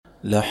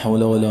لا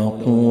حول ولا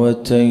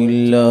قوة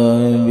إلا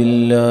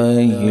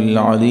بالله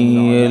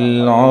العلي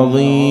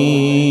العظيم.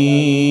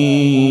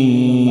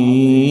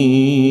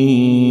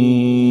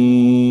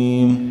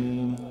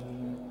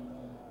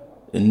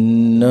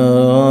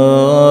 إنا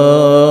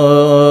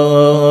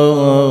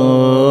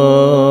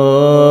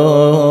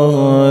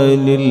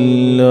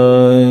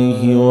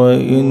لله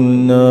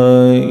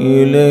وإنا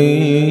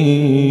إليه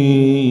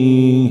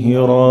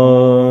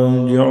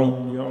راجعون.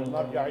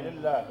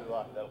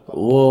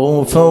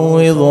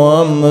 وأفوض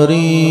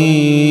أمري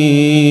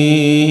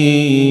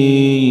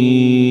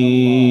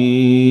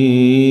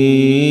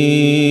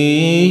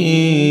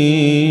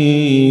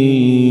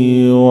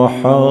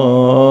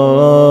وحالي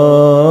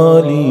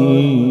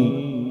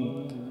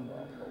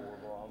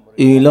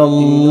إلى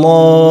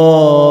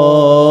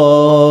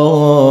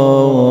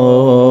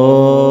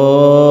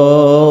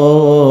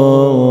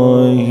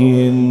الله،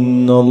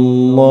 إن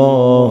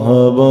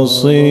الله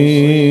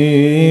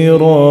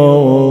بصير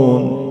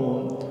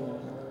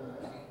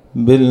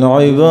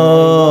بالعباد.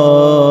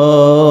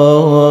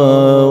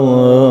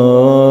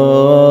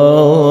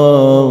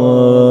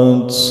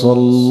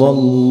 صلى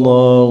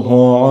الله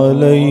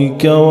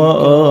عليك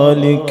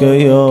وآلك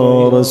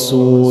يا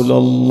رسول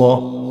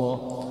الله،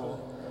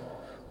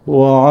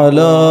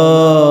 وعلى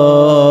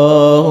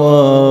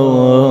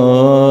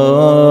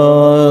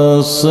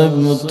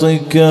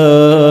صبطك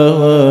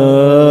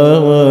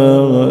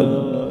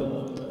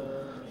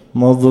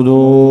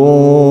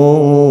مظلوم.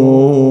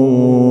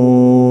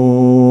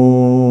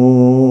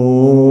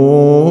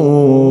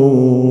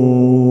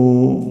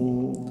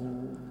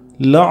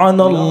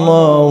 لعن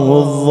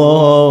الله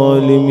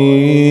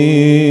الظالمين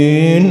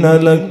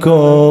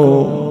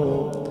لكم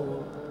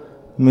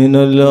من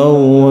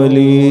الأولين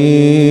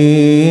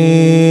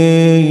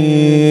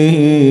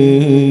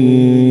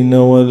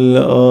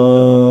والآخرين.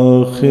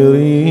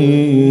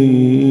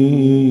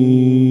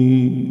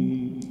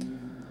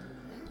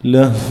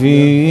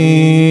 لهفي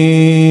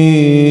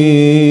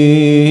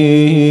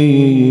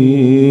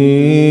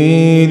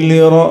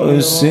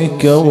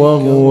لرأسك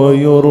وهو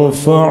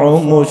يرفع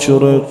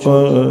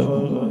مشرقا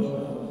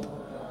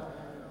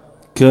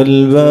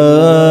كالبدر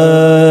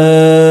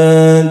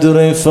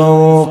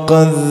فوق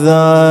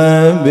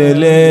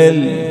الذابل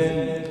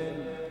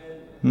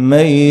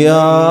الميادي.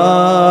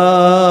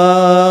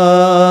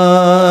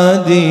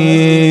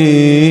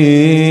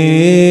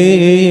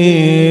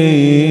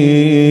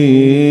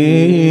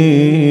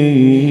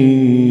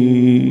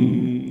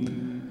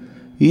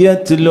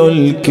 يتلو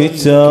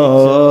الكتاب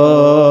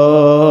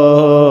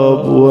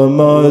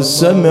وما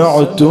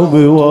سمعت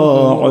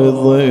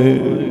بواعظ،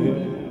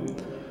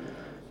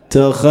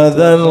 اتخذ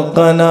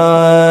القنا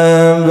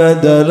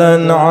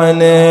بدلا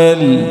عن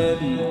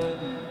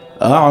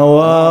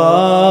الأعواد.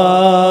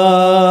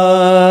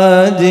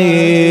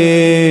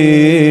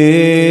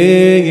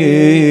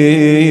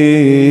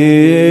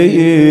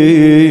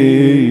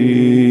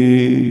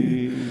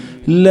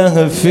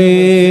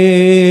 لهفي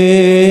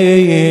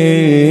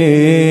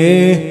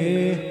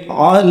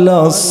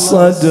على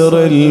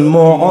الصدر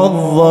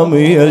المعظم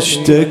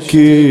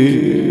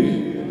يشتكي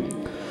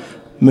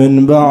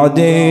من بعد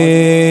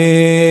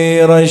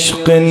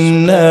رشق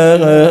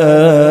النابل.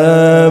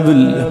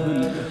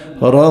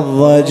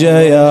 رضج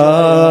يا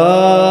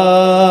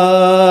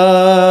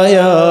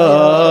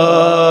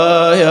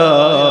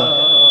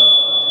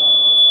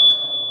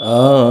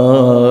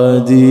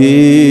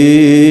هادي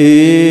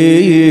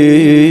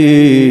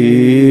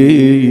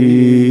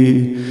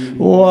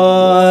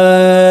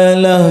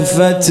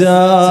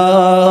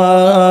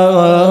فتاه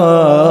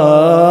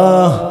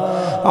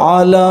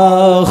على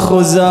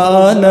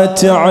خزانة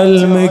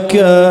علمك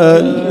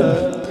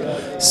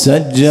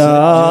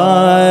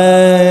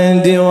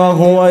السجاد،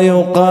 وهو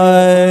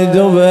يقاد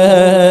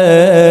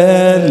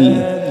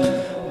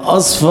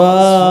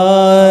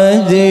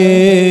بالأصفاد.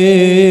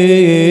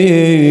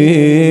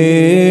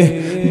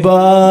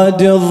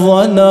 باد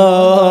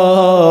الظنا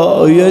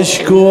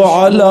يشكو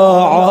على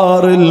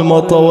عار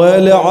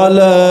المطول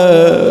على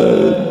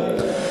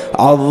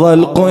عض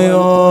القيود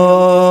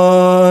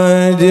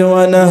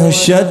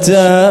ونهشة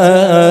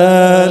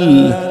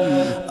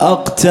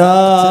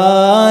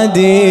الأقتاد.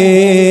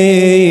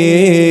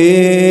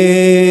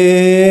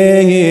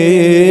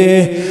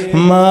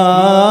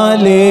 ما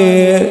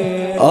لي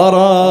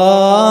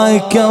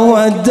أراك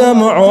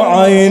ودمع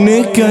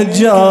عينك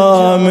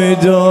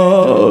جامد،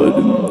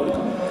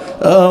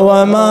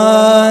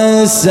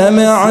 وما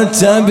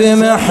سمعت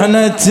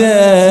بمحنة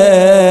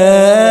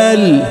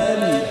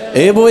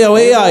ابويا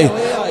وياي.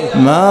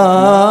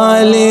 ما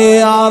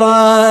لي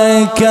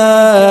أراك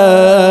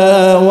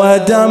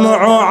ودمع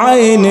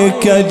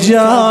عينك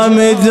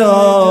جامد،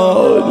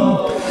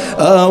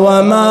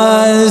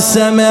 وما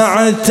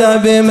سمعت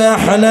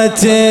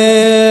بمحنة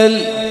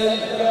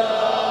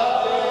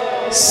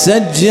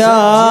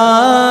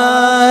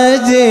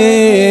السجاد.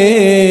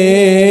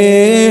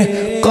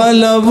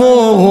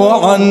 قلبوه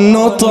عن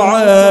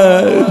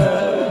نطعه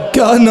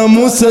كان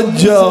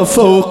مسجى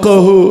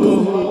فوقه،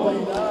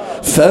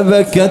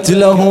 فبكت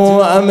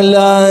له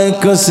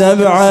أملاك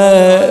سبع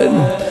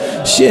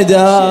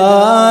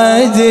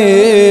شدادي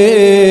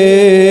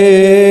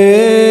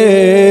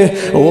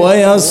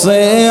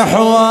ويصيح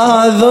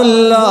وذلاه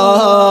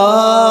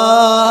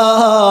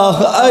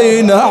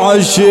أين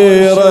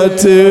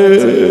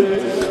عشيرتي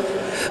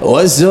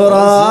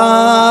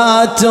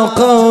وزرات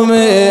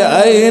قومي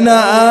أين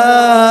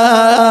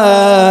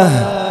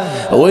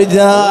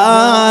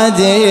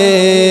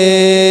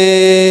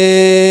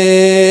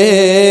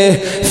ودادي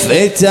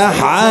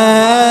فتح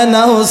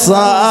عينه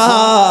وصاح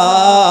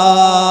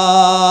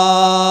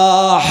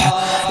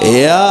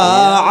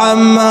يا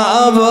عم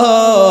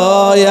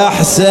أبو يا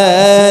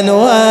حسين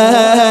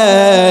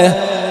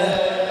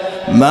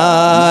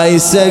ما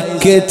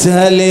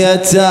يسكتها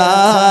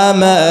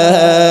اليتامى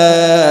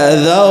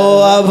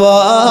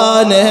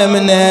ذوبان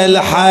من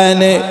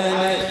الحني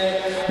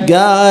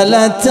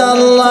قالت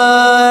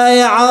الله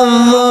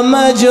يعظم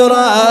أجرايك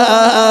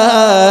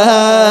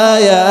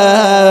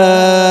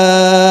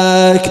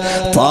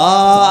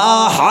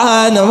طاح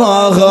عن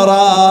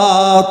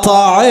مغرطعي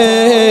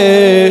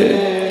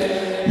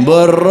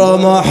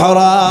بالرمح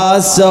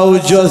راسه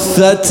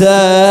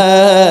وجثته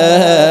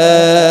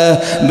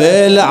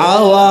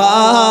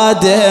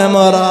بالعوادم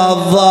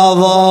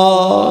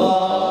رضضا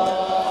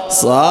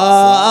صاح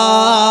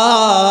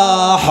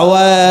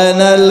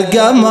وين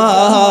القمر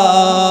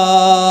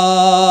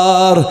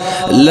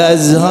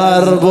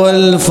لازهر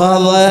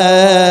بالفضل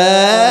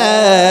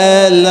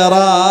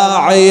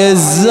راعي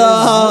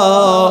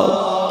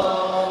الزهر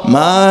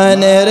ما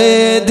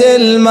نريد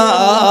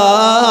الماء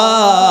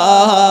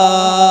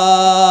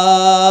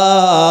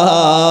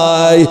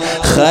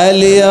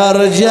خل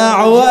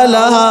يرجع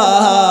ولا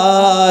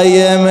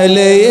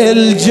يملي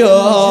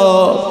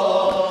الجو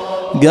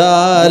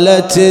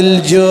قالت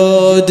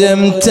الجود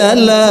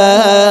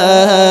امتلأ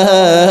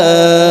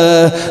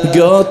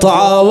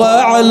قطعة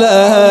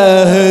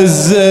وعليه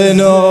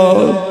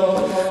الذنوب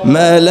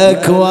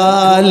ملك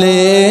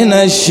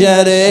والينا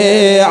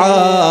الشريعة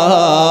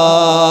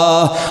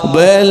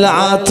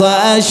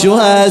بالعطش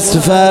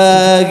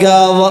واسفى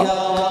قضى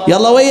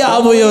يلا ويا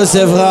ابو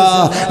يوسف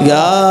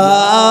قال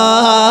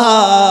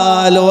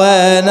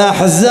وين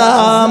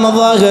احزام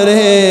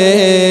ظهري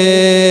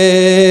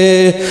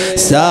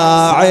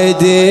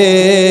ساعدي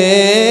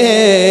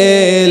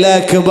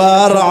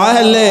الاكبر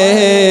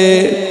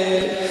علي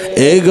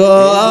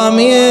يقوم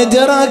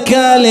يدرك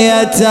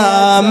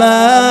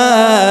اليتامى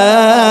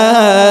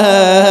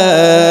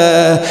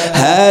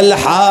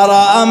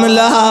هالحرام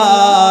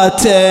لا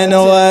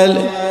تنول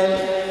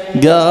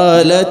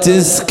قالت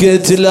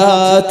اسكت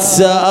لا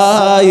تسايل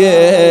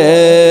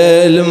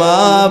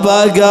ما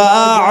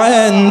بقى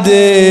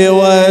عندي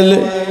ولي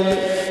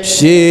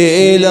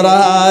شيل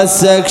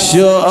راسك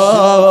شوف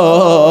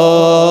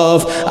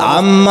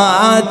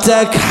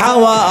عماتك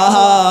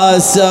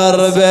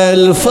حواسر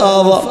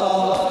بالفضل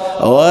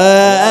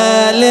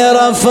واللي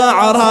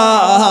رفع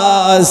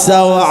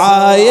راسه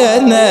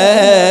وعاين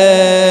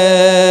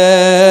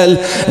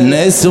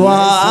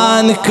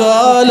النسوان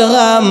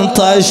كلهم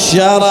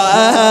طشرة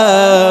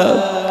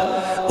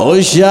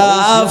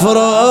وشاف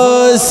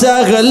روس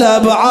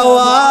اغلب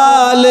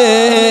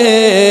عوالي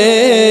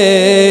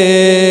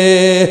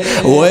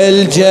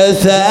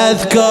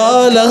والجثث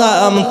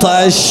كلهم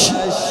طش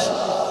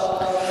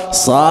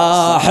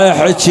صاح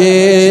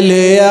احكي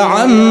لي يا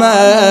عمه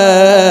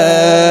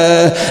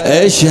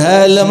ايش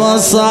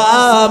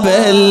هالمصاب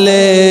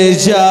اللي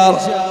جر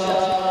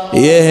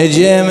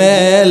يهجم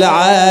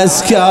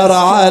العسكر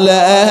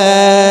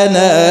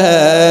علينا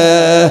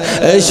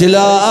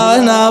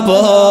شلون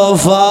ابو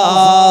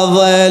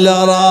فاضل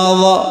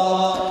رضى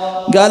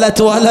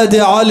قالت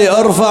ولدي علي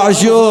ارفع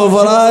شوف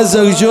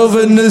راسك شوف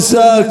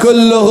النساء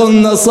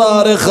كلهن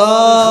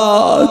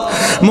صارخات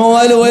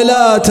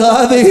مولولات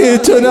هذه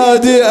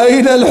تنادي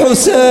اين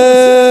الحسين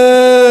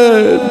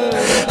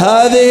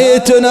هذه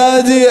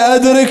تنادي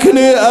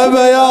ادركني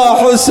ابا يا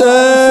حسين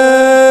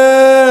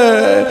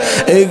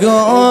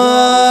يقول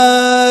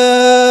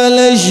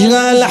ايش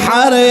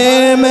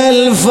هالحريم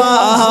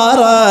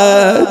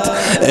الفارد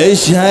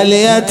ايش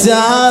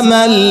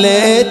هاليتامى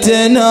اللي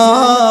تنوح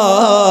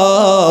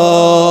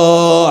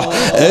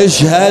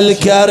ايش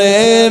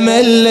هالكريم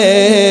اللي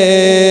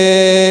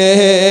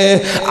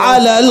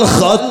على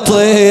الخط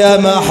يا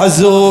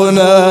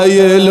محزونة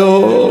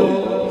يلو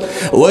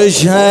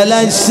وش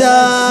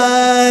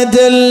هالاجساد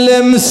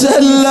اللي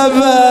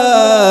مسلبة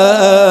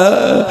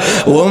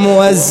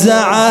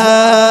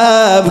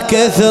وموزعة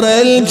بكثر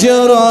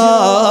الجروح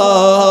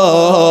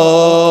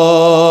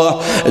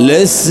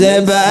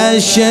للسبع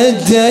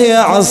شد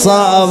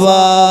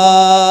عصابة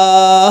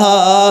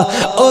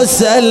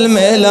وسلم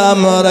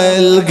الأمر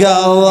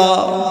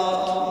القضاء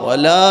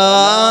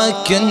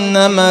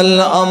ولكنما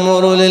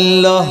الأمر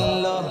لله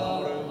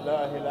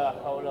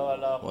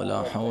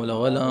ولا حول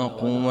ولا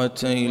قوة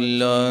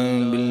إلا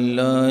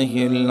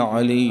بالله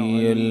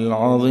العلي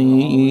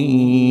العظيم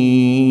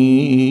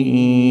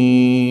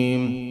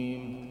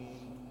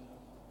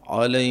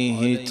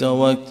عليه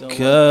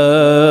توكلت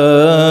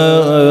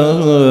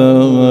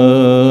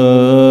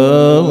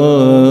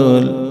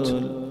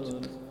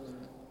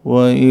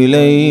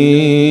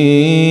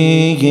وإليه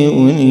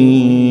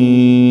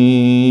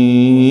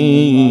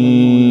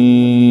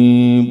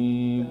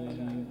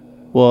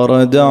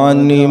ورد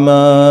عن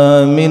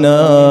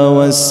إمامنا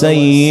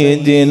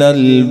وسيدنا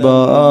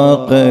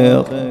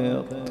الباقر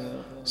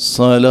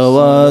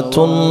صلوات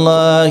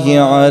الله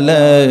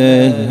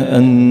عليه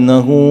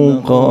أنه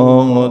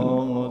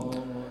قال: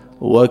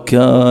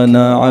 وكان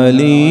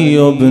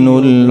علي بن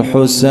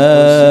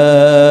الحسين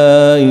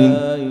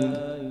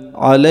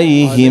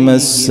عليهما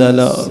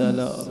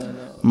السلام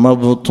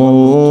مبطونا.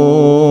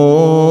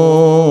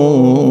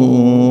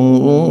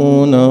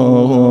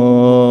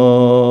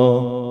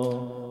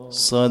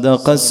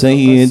 صدق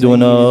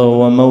سيدنا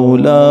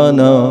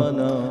ومولانا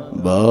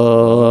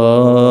باقر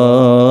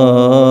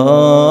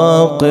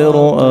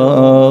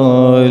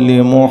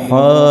آل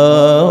محمد.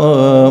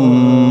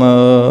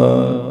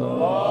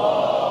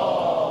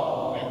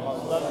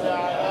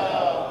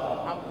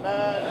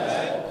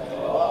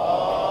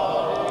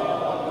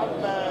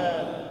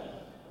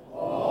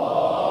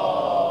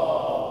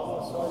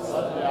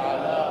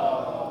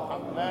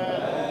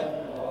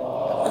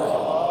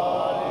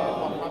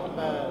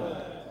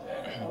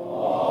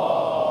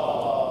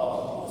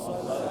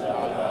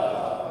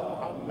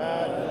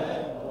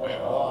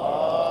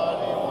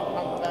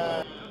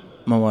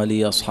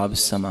 موالي أصحاب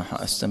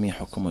السماحة،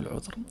 أستميحكم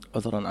العذر،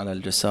 عذرا على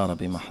الجسارة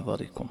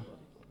بمحضركم.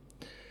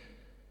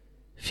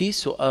 في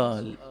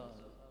سؤال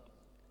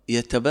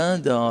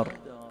يتبادر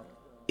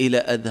إلى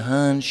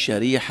أذهان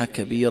شريحة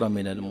كبيرة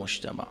من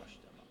المجتمع.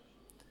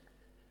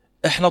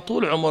 إحنا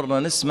طول عمرنا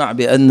نسمع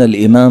بأن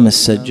الإمام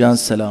السجاد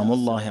سلام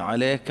الله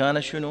عليه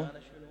كان شنو؟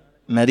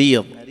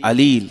 مريض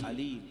عليل.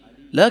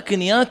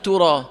 لكن يا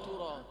ترى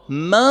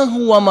ما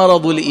هو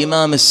مرض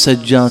الإمام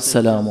السجاد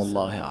سلام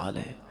الله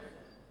عليه؟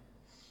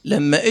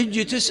 لما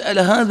اجي تسأل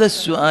هذا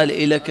السؤال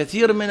إلى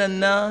كثير من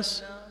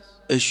الناس،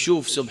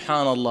 تشوف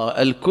سبحان الله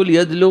الكل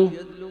يدلو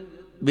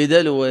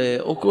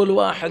بدلوه، وكل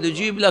واحد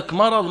يجيب لك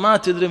مرض ما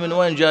تدري من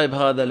وين جايب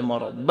هذا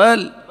المرض.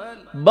 بل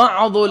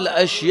بعض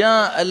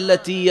الأشياء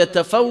التي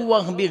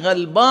يتفوه بها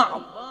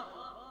البعض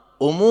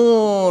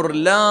أمور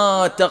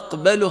لا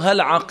تقبلها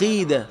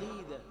العقيدة.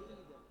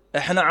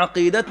 احنا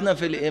عقيدتنا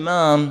في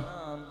الإمام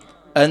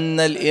أن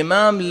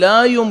الإمام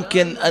لا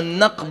يمكن أن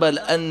نقبل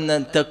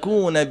أن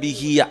تكون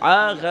به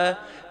عاهة،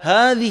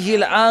 هذه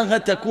العاهة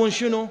تكون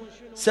شنو؟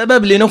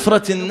 سبب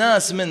لنفرة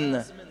الناس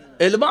منه.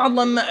 البعض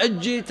لما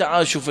أجي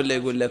تعال شوف اللي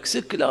يقول لك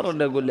سكر،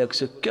 اللي يقول لك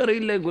سكري،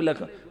 اللي يقول لك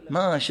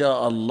ما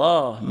شاء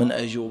الله من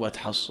أجوبة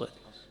تحصل.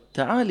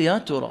 تعال يا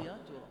ترى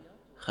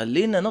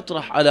خلينا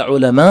نطرح على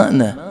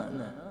علمائنا.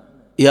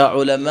 يا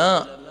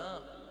علماء،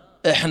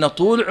 احنا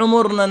طول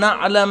عمرنا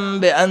نعلم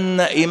بأن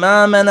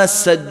إمامنا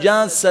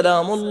السجاد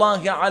سلام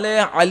الله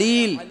عليه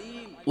عليل،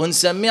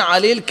 ونسميه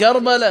عليل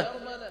كربلة.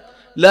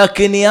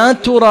 لكن يا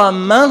ترى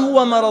ما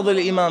هو مرض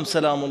الإمام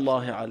سلام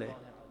الله عليه؟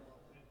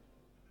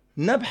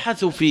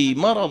 نبحث في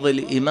مرض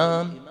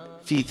الإمام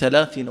في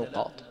 3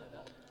 نقاط.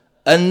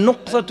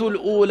 النقطة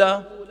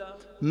الأولى: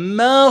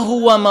 ما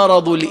هو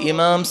مرض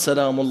الإمام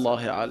سلام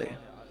الله عليه؟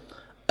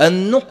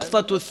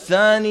 النقطة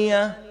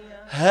الثانية: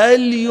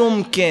 هل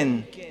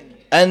يمكن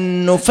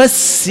أن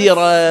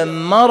نفسر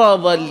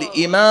مرض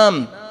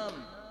الإمام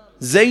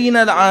زين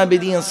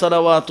العابدين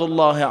صلوات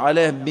الله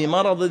عليه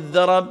بمرض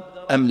الذرب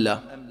أم لا؟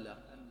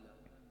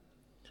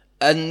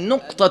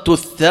 النقطة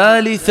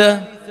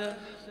الثالثة: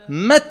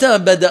 متى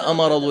بدأ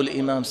مرض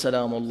الإمام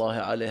سلام الله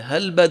عليه؟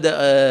 هل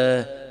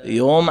بدأ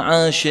يوم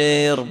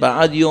 10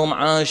 بعد يوم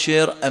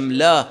 10 أم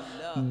لا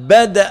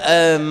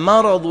بدأ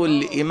مرض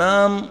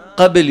الإمام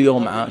قبل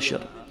يوم 10؟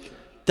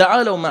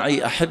 تعالوا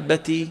معي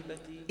أحبتي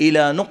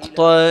إلى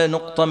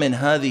نقطة من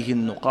هذه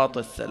النقاط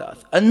الثلاث.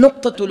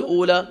 النقطة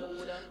الأولى: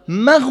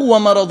 ما هو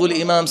مرض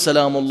الإمام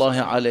سلام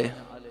الله عليه؟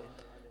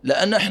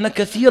 لأن احنا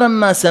كثيرا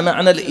ما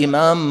سمعنا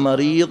الإمام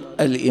مريض،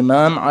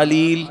 الإمام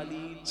عليل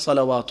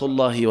صلوات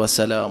الله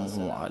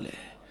وسلامه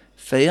عليه.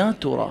 فيا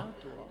ترى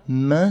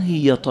ما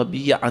هي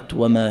طبيعة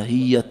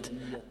وماهية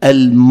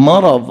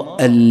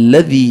المرض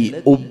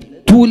الذي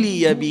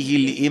ابتلي به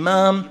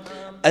الإمام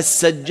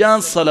السجاد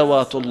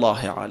صلوات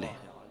الله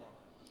عليه؟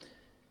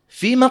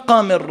 في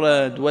مقام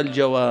الرد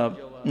والجواب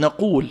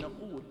نقول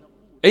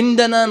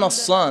عندنا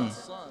نصان.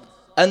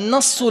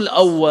 النص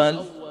الأول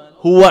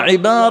هو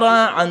عبارة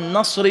عن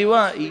نص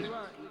روائي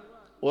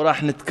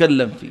وراح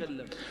نتكلم فيه،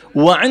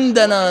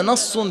 وعندنا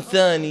نص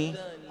ثاني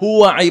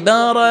هو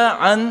عبارة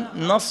عن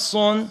نص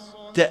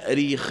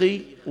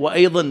تاريخي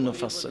وأيضا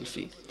نفصل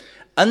فيه.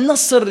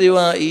 النص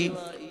الروائي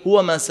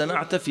هو ما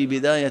سمعت في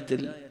بداية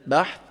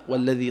البحث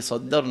والذي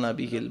صدرنا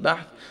به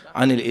البحث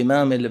عن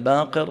الإمام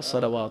الباقر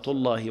صلوات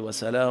الله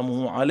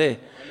وسلامه عليه: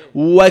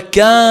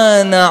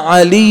 وكان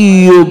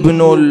علي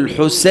بن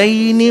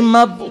الحسين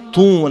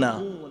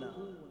مبطونا.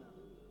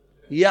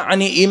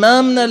 يعني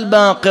إمامنا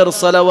الباقر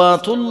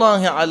صلوات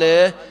الله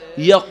عليه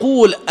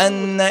يقول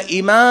أن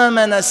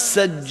إمامنا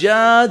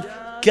السجاد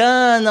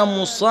كان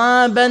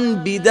مصابا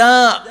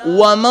بداء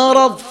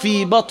ومرض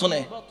في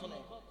بطنه.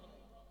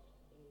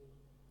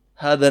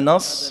 هذا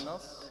نص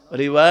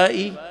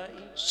روائي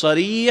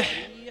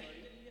صريح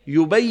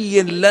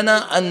يبين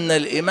لنا أن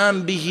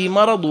الإمام به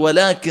مرض،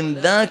 ولكن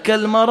ذاك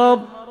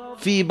المرض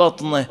في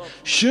بطنه.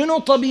 شنو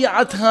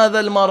طبيعة هذا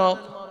المرض؟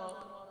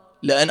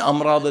 لأن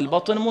أمراض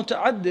البطن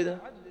متعددة،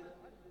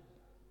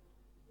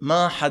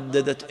 ما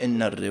حددت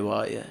إن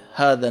الرواية.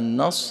 هذا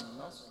النص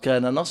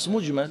كان نص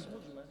مجمل،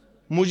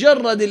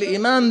 مجرد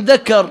الإمام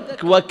ذكر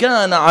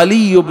وكان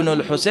علي بن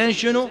الحسين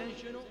شنو؟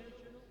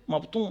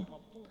 مبطون.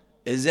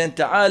 إذن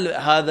تعال،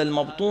 هذا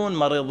المبطون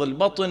مريض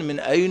البطن من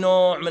أي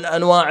نوع من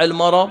أنواع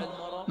المرض؟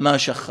 ما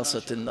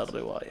شخصت لنا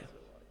الرواية،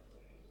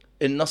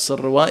 النص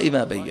الروائي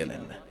ما بين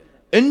لنا.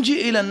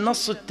 نجي إلى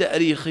النص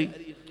التاريخي،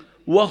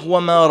 وهو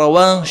ما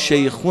رواه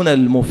شيخنا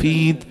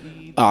المفيد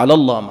أعلى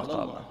الله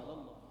مقامه.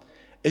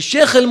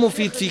 الشيخ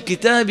المفيد في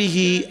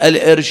كتابه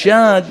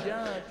الإرشاد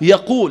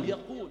يقول: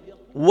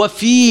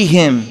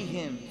 وفيهم،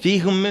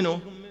 فيهم منه؟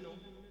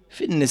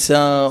 في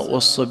النساء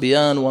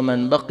والصبيان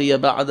ومن بقي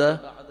بعد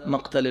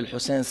مقتل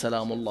الحسين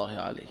سلام الله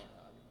عليه.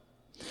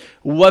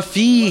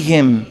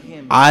 وفيهم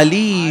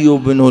علي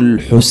بن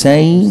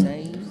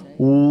الحسين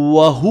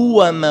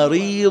وهو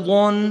مريض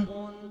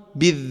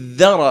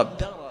بالذرب.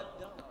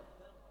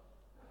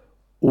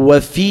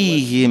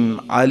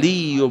 وفيهم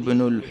علي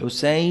بن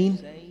الحسين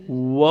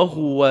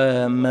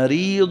وهو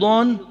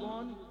مريض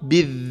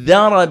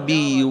بالذرب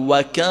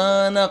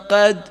وكان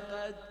قد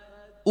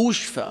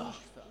أشفى.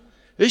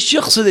 إيش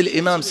يقصد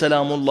الإمام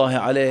سلام الله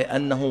عليه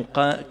أنه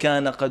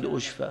كان قد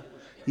أشفى؟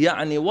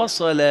 يعني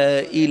وصل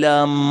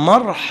إلى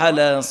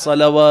مرحلة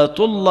صلوات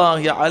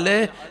الله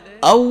عليه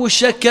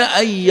أوشك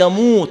أن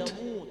يموت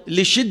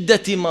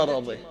لشدة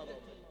مرضه.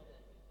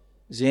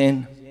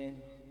 زين،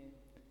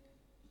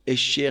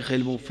 الشيخ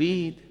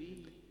المفيد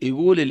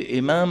يقول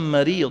الإمام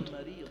مريض،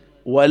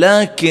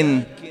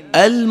 ولكن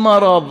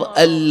المرض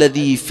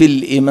الذي في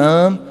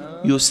الإمام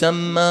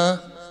يسمى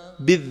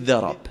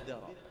بالذرب.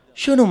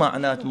 شنو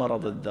معنات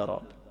مرض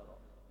الذرب؟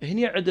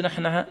 هنا عندنا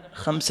احنا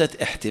 5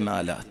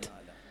 احتمالات.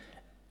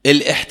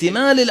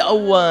 الاحتمال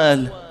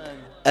الأول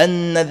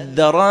أن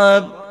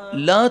الذرب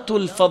لا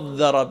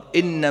تلفظ ذرب،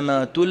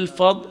 إنما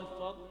تلفظ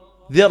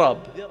ذرب،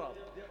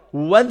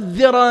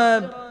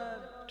 والذرب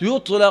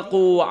يطلق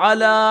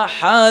على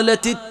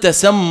حالة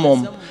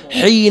التسمم.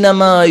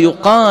 حينما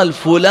يقال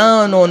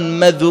فلان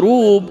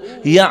مذروب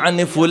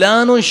يعني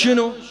فلان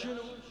شنو؟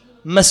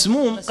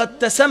 مسموم، قد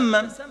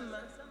تسمم.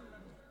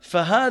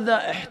 فهذا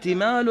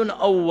احتمال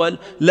أول.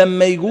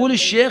 لما يقول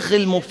الشيخ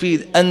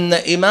المفيد أن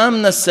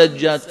إمامنا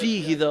السجاد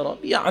فيه ذرب،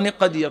 يعني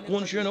قد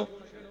يكون شنو؟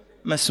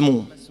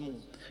 مسموم.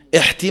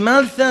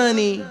 احتمال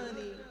ثاني،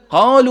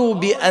 قالوا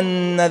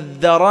بأن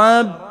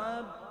الذرب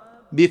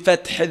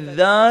بفتح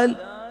الذال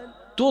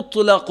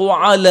تطلق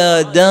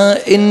على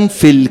داء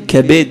في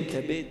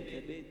الكبد،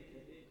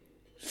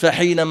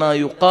 فحينما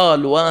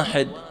يقال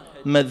واحد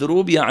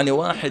مذروب يعني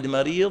واحد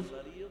مريض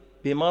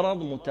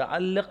بمرض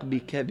متعلق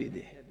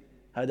بكبده.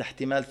 هذا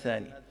احتمال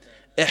ثاني.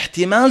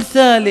 احتمال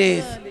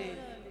ثالث،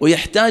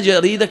 ويحتاج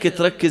أريدك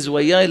تركز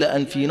وياي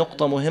لأن في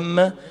نقطة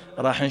مهمة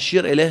راح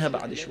نشير إليها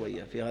بعد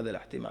شوية في هذا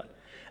الاحتمال.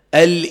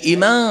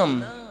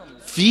 الإمام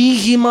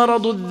فيه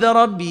مرض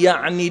الذرب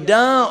يعني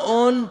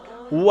داء،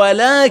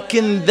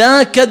 ولكن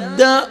ذاك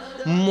الداء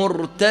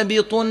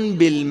مرتبط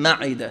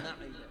بالمعدة،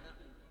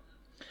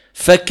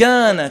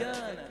 فكانت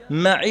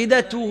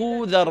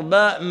معدته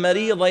ذرباء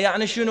مريضة،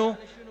 يعني شنو؟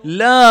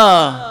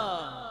 لا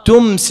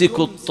تمسك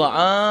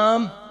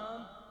الطعام،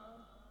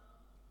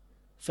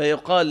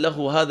 فيقال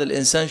له هذا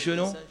الإنسان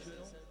شنو؟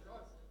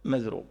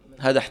 مذروب.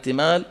 هذا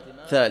احتمال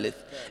ثالث.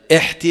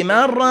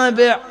 احتمال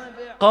رابع،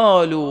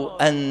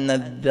 قالوا أن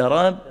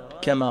الذرب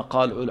كما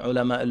قال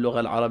العلماء اللغة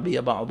العربية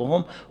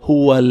بعضهم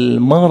هو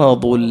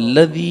المرض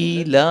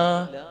الذي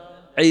لا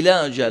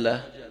علاج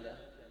له.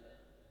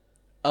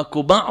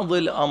 أكو بعض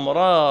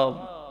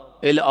الأمراض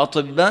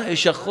الأطباء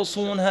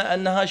يشخصونها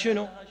أنها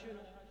شنو؟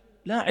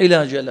 لا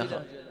علاج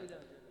لها.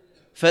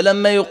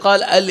 فلما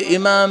يقال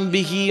الإمام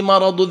به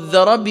مرض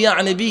الذرب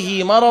يعني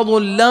به مرض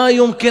لا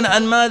يمكن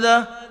أن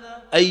ماذا؟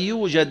 أن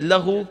يوجد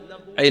له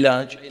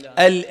علاج.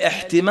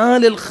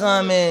 الاحتمال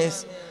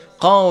الخامس،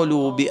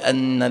 قالوا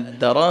بأن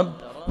الذرب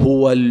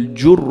هو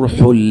الجرح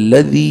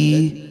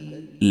الذي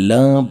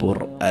لا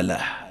برء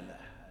له.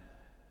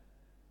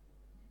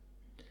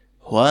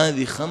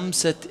 وهذه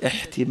 5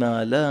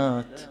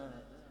 احتمالات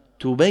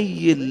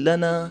تبين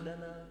لنا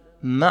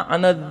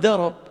معنى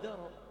الذرب.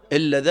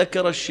 إلا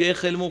ذكر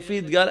الشيخ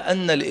المفيد قال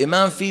أن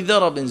الإمام في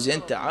ذرب.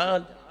 زين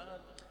تعال،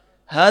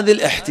 هذه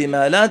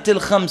الاحتمالات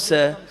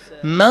 5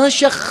 ما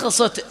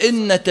شخصت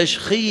إن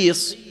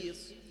تشخيص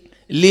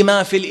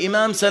لما في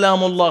الإمام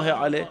سلام الله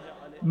عليه،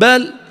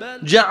 بل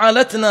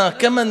جعلتنا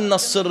كما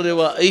النص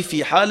الروائي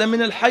في حالة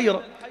من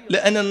الحيرة،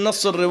 لأن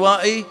النص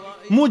الروائي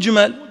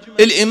مجمل.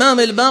 الإمام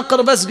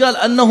الباقر بس قال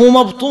أنه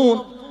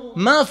مبطون،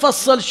 ما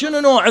فصل شنو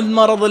نوع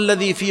المرض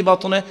الذي في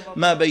بطنه،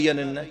 ما بين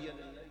لنا.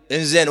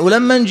 إنزين،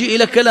 ولما نجي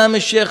إلى كلام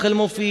الشيخ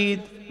المفيد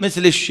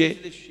مثل الشيء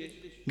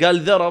قال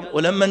ذرب.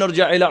 ولما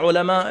نرجع إلى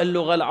علماء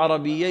اللغة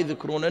العربية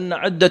يذكرون أن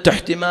عدة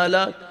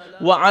احتمالات،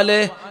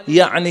 وعليه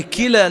يعني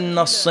كلا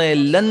النصين،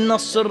 لا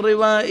النص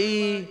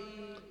الروائي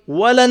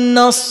ولا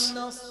النص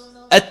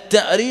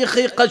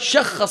التاريخي قد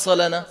شخص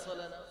لنا.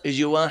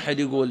 يجي واحد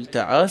يقول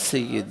تعال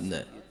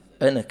سيدنا،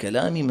 أنا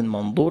كلامي من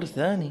منظور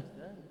ثاني.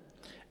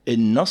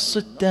 النص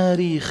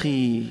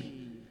التاريخي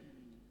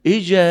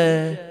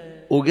إجا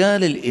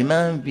وقال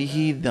الإمام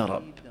به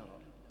ذرب،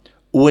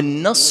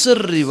 والنص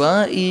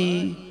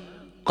الروائي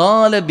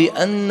قال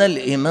بأن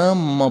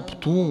الإمام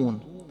مبطون.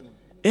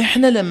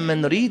 إحنا لما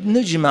نريد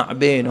نجمع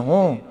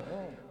بينهم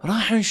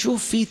راح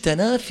نشوف في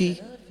تنافي.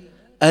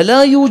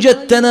 ألا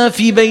يوجد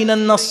تنافي بين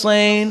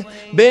النصين،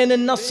 بين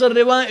النص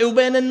الروائي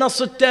وبين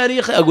النص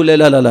التاريخي؟ أقول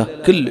لا لا لا،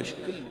 كلش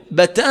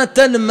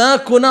بتاتا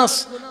ماكو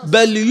نص،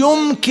 بل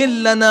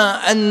يمكن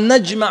لنا أن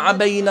نجمع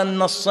بين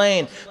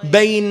النصين،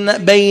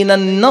 بين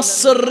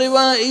النص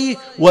الروائي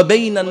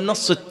وبين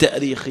النص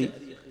التاريخي.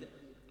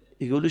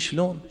 يقول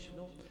شلون؟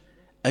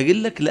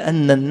 أقول لك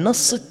لأن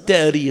النص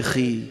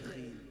التاريخي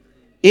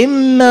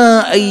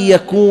إما أن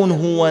يكون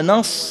هو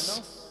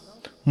نص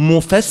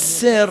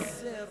مفسر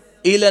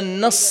إلى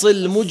النص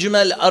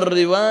المجمل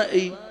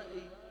الروائي،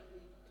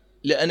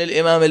 لأن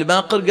الإمام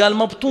الباقر قال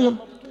مبطون،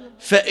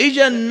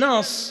 فإجا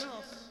النص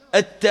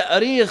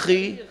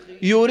التاريخي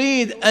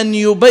يريد أن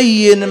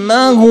يبين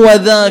ما هو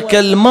ذاك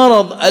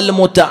المرض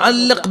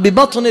المتعلق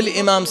ببطن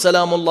الإمام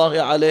سلام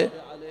الله عليه.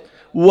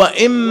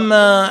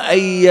 وإما أن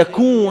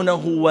يكون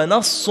هو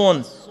نص،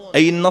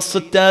 أي النص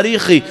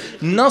التاريخي،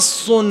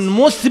 نص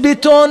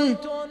مثبت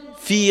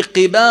في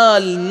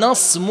قبال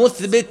نص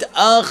مثبت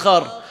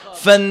آخر،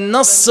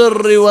 فالنص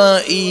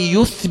الروائي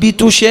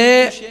يثبت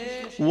شيء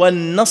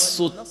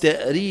والنص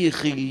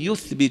التاريخي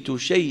يثبت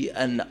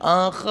شيئا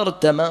آخر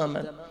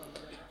تماما.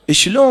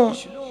 شلون؟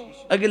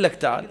 أقول لك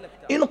تعال،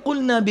 إن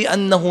قلنا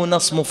بأنه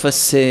نص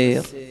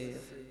مفسر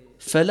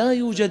فلا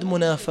يوجد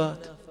منافاة.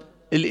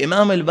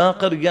 الإمام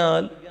الباقر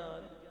قال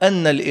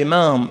أن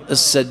الإمام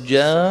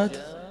السجاد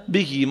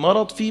به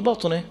مرض في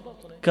بطنه،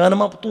 كان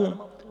مبطون،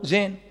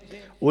 زين.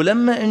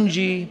 ولما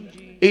نجي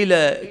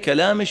إلى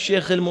كلام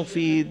الشيخ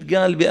المفيد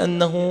قال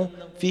بأنه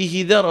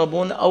فيه ذرب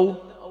أو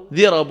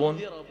ذرب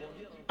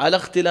على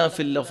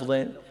اختلاف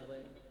اللفظين،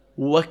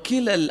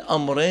 وكلا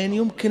الأمرين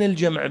يمكن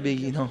الجمع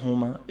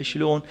بينهما.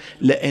 شلون؟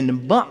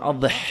 لأن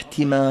بعض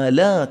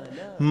احتمالات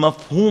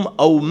مفهوم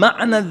أو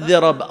معنى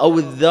الذرب أو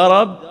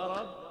الذرب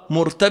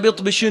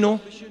مرتبط بشنو؟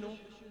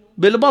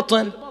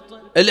 بالبطن.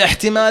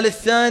 الاحتمال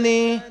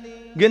الثاني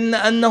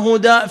قلنا أنه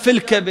داء في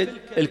الكبد،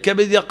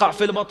 الكبد يقع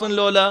في البطن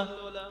لولا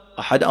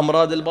أحد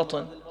أمراض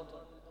البطن.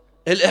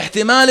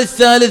 الاحتمال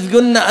الثالث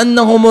قلنا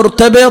أنه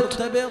مرتبط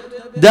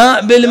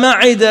داء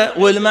بالمعدة،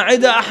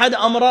 والمعدة أحد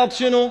أمراض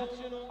شنو؟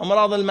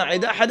 أمراض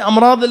المعدة أحد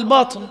أمراض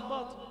البطن.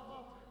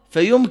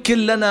 فيمكن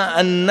لنا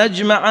أن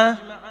نجمع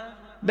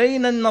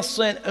بين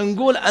النصين،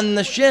 نقول أن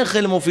الشيخ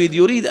المفيد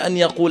يريد أن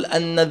يقول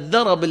أن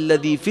الذرب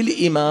الذي في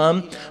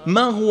الإمام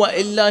ما هو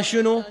إلا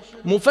شنو؟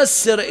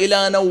 مفسر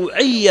إلى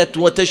نوعية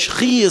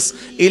وتشخيص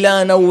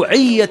إلى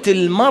نوعية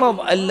المرض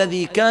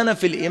الذي كان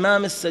في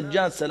الإمام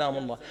السجاد سلام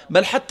الله.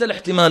 بل حتى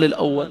الاحتمال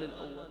الأول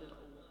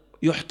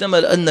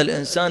يحتمل أن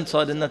الإنسان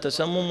صار لنا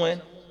تسمم وين؟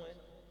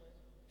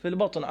 في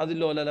البطن. عاد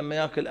لولا لما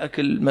يأكل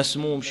أكل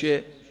مسموم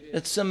شيء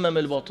يتسمم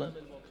البطن.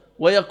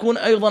 ويكون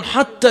أيضا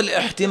حتى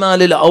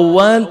الاحتمال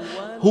الأول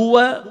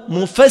هو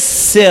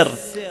مفسر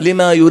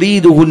لما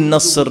يريده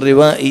النص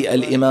الروائي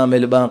الإمام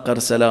الباقر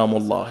سلام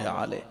الله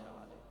عليه.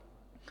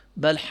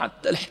 بل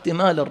حتى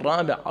الاحتمال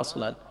الرابع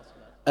أصلا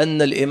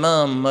أن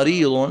الإمام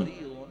مريض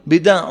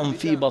بداء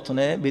في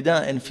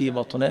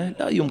بطنه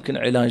لا يمكن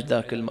علاج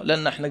ذاك المرض،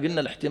 لأن احنا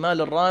قلنا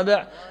الاحتمال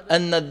الرابع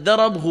أن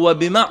الدرب هو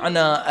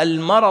بمعنى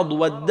المرض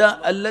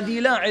والداء الذي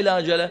لا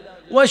علاج له.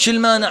 وإيش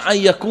المانع أن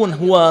يكون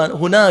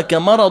هناك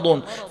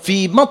مرض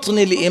في بطن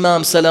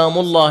الإمام سلام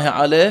الله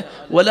عليه،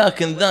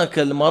 ولكن ذاك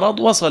المرض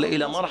وصل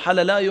إلى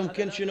مرحلة لا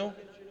يمكن شنو؟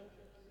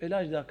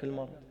 علاج ذاك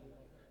المرض.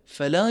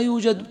 فلا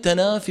يوجد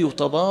تنافي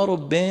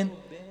وتضارب بين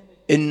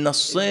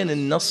النصين،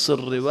 النص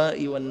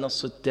الروائي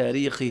والنص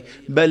التاريخي،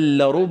 بل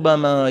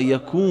لربما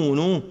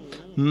يكون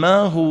ما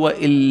هو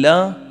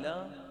إلا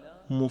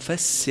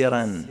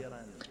مفسرا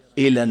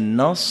إلى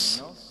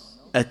النص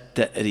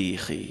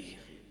التاريخي،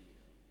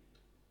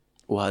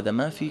 وهذا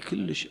ما في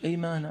كلش أي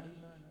مانع.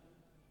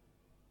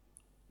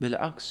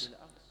 بالعكس،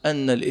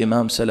 أن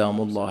الإمام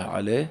سلام الله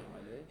عليه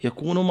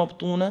يكون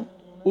مبطونا،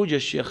 وجه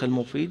الشيخ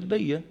المفيد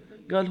بين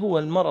قال هو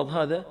المرض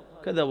هذا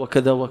كذا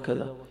وكذا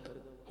وكذا،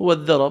 هو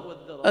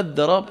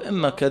الذرب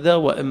إما كذا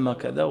وإما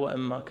كذا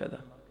وإما كذا.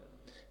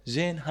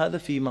 زين، هذا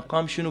في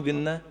مقام شنو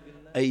قلنا؟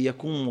 أن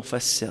يكون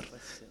مفسر.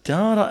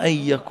 ترى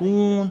أن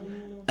يكون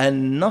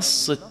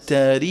النص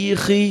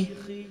التاريخي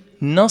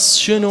نص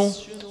شنو؟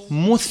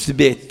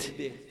 مثبت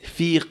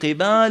في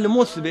قبال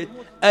مثبت.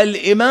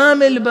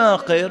 الإمام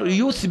الباقر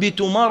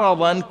يثبت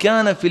مرضا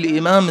كان في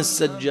الإمام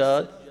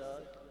السجاد،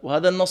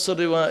 وهذا النص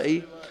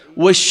الروائي،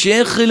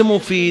 والشيخ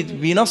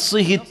المفيد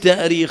بنصه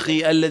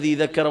التاريخي الذي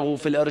ذكره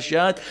في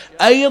الإرشاد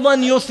أيضا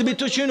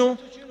يثبت شنو؟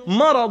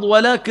 مرض،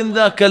 ولكن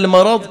ذاك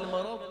المرض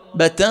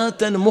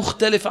بتاتا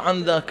مختلف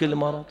عن ذاك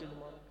المرض.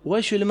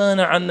 وإيش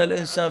المانع أن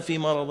الإنسان في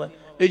مرضه؟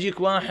 يجيك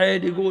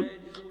واحد يقول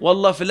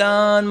والله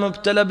فلان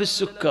مبتلى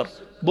بالسكر،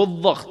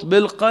 بالضغط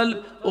بالقلب،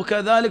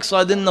 وكذلك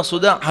صادنا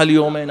صداع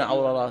هاليومين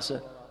عور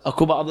راسه.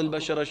 اكو بعض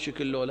البشر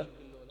الشكل لولا.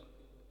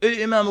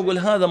 الإمام يقول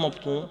هذا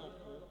مبطون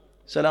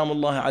سلام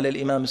الله على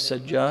الإمام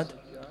السجاد،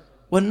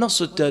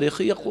 والنص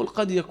التاريخي يقول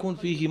قد يكون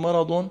فيه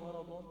مرض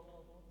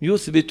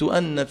يثبت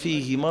أن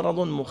فيه مرض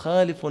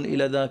مخالف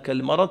إلى ذاك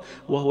المرض،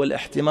 وهو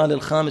الاحتمال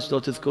الخامس. لو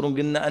تذكرون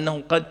قلنا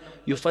أنه قد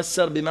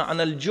يفسر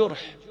بمعنى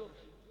الجرح،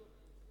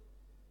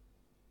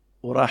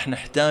 وراح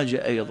نحتاج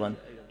أيضا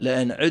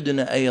لأن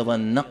عدنا أيضا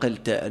نقل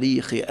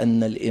تاريخي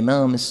أن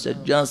الإمام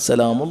السجاد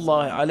سلام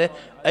الله عليه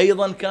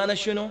أيضا كان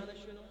شنو؟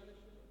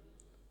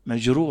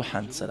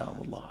 مجروحا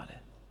سلام الله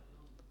عليه،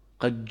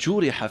 قد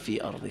جرح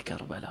في أرض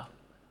كربلاء،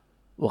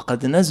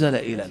 وقد نزل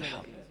إلى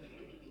الحرب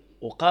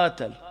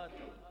وقاتل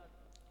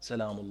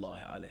سلام الله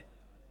عليه.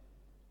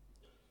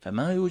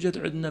 فما يوجد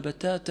عندنا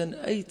بتاتا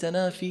أي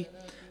تنافي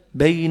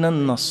بين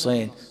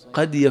النصين.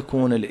 قد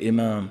يكون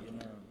الإمام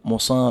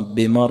مصاب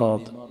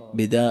بمرض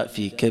بداء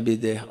في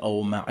كبده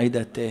أو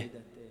معدته،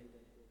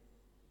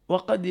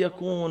 وقد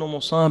يكون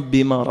مصاب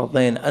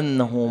بمرضين،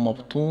 أنه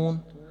مبطون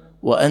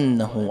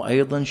وأنه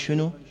أيضا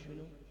شنو؟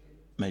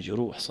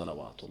 مجروح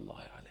صلوات الله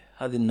عليه.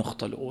 هذه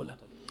النقطة الأولى.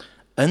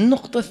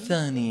 النقطة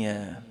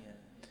الثانية،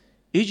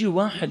 يجي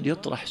واحد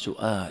يطرح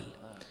سؤال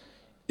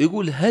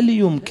يقول هل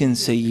يمكن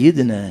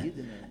سيدنا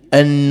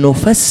أن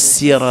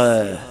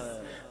نفسر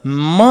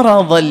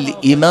مرض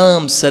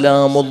الإمام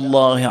سلام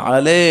الله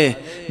عليه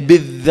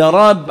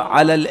بالذرب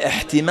على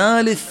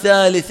الاحتمال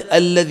الثالث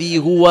الذي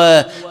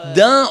هو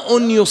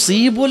داء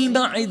يصيب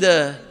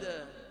المعدة؟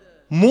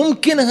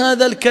 ممكن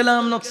هذا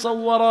الكلام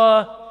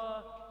نتصوره،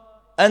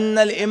 أن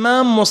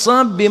الإمام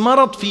مصاب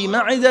بمرض في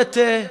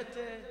معدته؟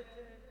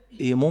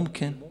 إيه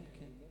ممكن.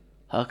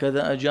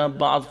 هكذا أجاب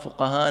بعض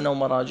فقهانا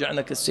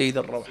ومراجعنا كالسيد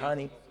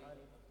الروحاني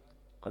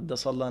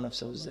قدس الله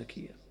نفسه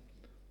الزكية،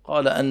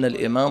 قال أن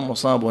الإمام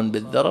مصاب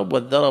بالذرب،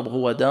 والذرب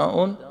هو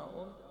داء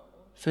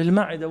في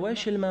المعدة.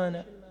 وإيش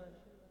المانع؟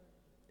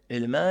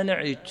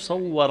 المانع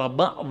يتصور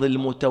بعض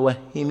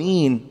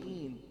المتوهمين،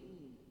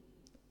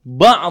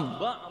 بعض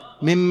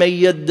ممن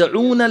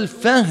يدعون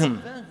الفهم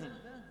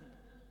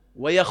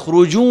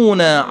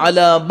ويخرجون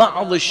على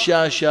بعض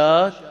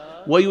الشاشات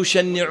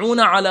ويشنعون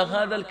على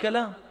هذا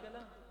الكلام،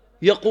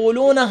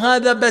 يقولون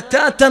هذا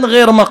بتاتا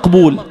غير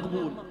مقبول،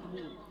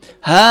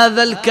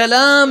 هذا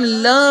الكلام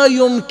لا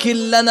يمكن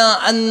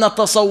لنا أن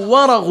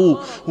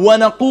نتصوره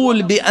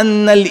ونقول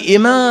بأن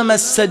الإمام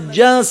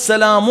السجاد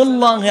سلام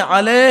الله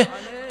عليه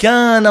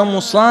كان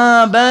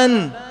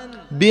مصابا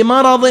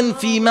بمرض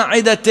في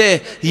معدته،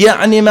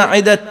 يعني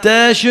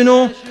معدته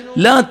شنو؟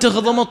 لا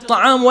تهضم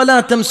الطعام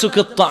ولا تمسك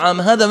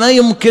الطعام. هذا ما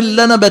يمكن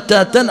لنا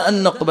بتاتا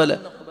أن نقبله.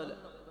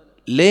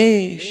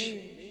 ليش؟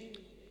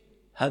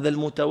 هذا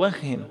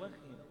المتوهم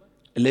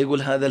اللي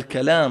يقول هذا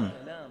الكلام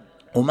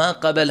وما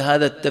قبل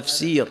هذا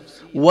التفسير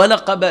ولا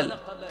قبل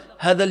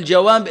هذا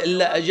الجواب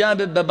إلا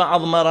أجاب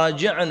ببعض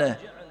مراجعنا،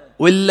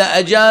 وإلا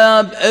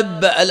أجاب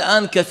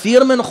الآن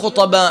كثير من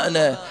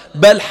خطبائنا،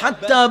 بل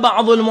حتى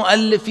بعض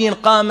المؤلفين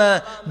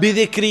قام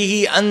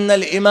بذكره أن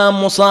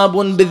الإمام مصاب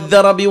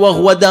بالذرب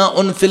وهو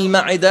داء في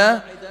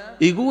المعدة.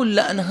 يقول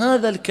لأن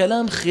هذا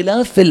الكلام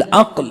خلاف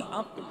العقل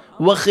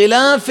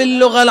وخلاف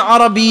اللغة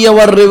العربية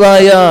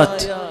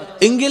والروايات.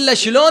 نقول له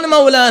شلون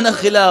مولانا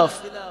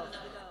خلاف؟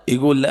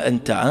 يقول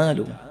لأن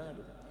تعالوا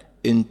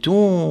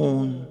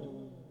انتون،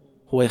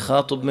 هو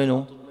يخاطب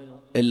منه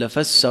إلا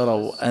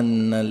فسروا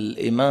أن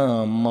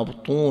الإمام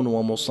مبطون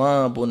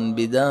ومصاب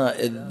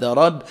بداء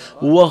الذرب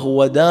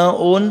وهو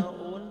داء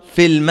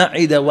في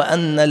المعدة،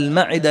 وأن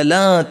المعدة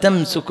لا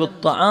تمسك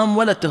الطعام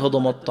ولا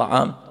تهضم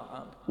الطعام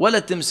ولا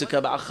تمسكه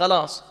بعد.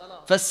 خلاص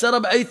فسر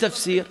بأي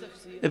تفسير؟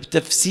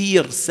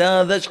 بتفسير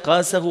ساذج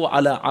قاسه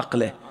على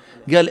عقله.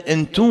 قال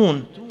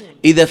انتون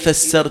إذا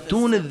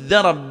فسرتون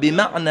الذرب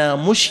بمعنى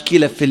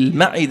مشكلة في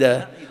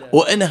المعدة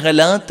وإنها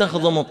لا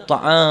تهضم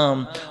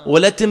الطعام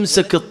ولا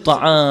تمسك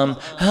الطعام،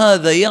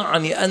 هذا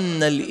يعني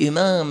أن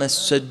الإمام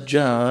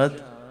السجاد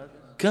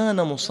كان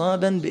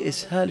مصابا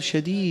بإسهال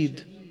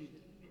شديد.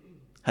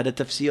 هذا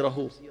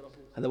تفسيره.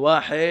 هذا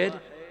واحد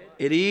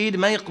يريد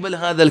ما يقبل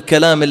هذا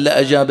الكلام اللي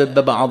أجاب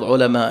ببعض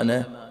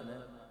علمائنا،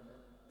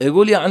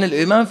 يقول يعني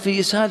الإمام في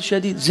إسهال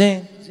شديد.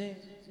 زين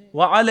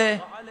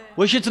وعليه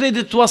وش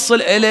تريد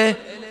توصل إليه؟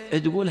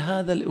 تقول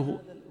هذا هو.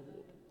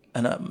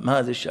 أنا ما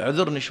هذا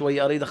أعذرني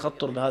شوية، أريد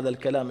أخطر بهذا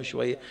الكلام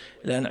شوية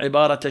لأن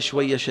عبارته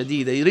شوية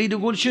شديدة. يريد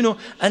يقول شنو؟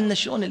 أن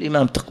شلون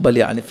الإمام تقبل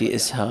يعني في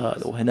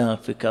إسهال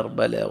وهناك في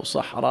كربلاء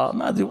وصحراء؟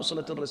 ما أدري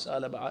وصلت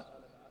الرسالة بعد.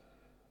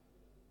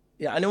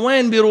 يعني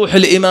وين بيروح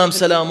الإمام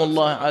سلام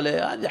الله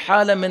عليه؟ هذه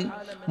حالة من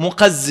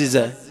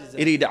مقززة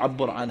يريد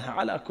يعبر عنها.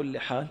 على كل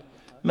حال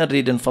ما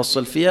نريد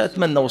نفصل فيها،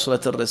 أتمنى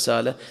وصلت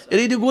الرسالة.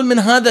 يريد يقول من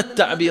هذا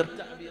التعبير،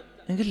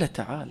 نقول له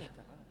تعال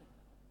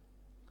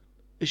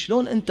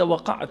شلون أنت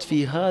وقعت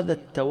في هذا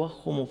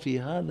التوهم وفي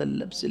هذا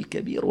اللبس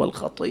الكبير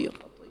والخطير؟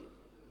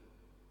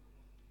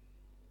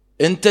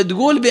 أنت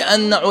تقول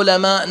بأن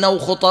علماءنا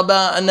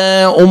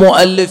وخطبائنا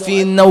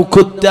ومؤلفيننا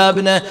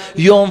وكتابنا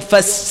يوم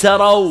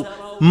فسروا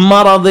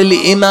مرض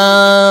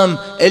الإمام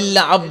اللي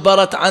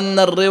عبرت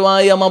عنه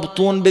الرواية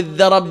مبطون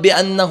بالذرب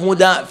بأنه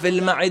داء في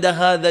المعدة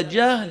هذا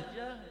جهل؟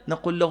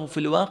 نقول له في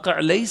الواقع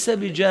ليس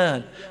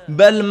بجهل،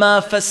 بل ما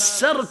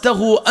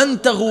فسرته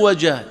أنت هو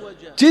جهل.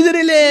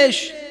 تدري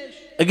ليش؟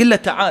 أقول له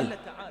تعال،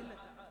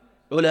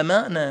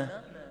 علماءنا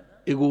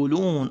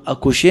يقولون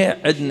أكو شيء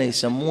عندنا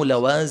يسموه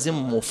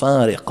لوازم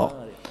مفارقة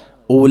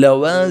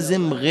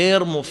ولوازم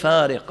غير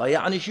مفارقة.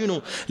 يعني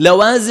شنو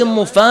لوازم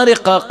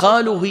مفارقة؟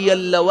 قالوا هي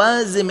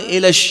اللوازم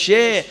إلى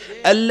الشيء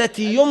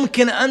التي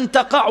يمكن أن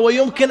تقع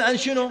ويمكن أن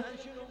شنو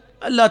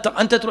ألا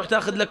تقع. أنت تروح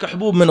تأخذ لك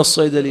حبوب من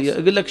الصيدلية،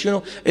 يقول لك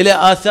شنو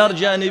إلى آثار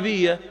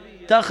جانبية،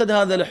 تأخذ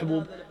هذا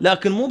الحبوب،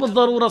 لكن مو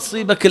بالضرورة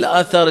تصيبك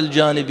الآثار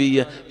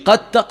الجانبية،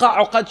 قد تقع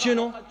وقد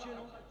شنو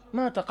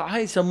ما تقع.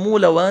 هاي يسموه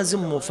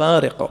لوازم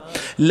مفارقة.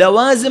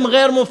 لوازم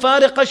غير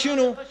مفارقة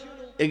شنو؟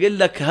 يقول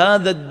لك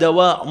هذا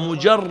الدواء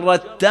مجرد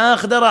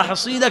تاخذه راح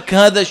يصيدك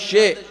هذا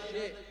الشيء،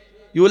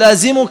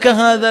 يلازمك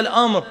هذا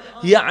الأمر.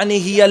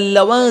 يعني هي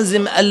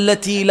اللوازم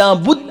التي لا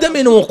بد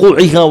من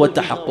وقوعها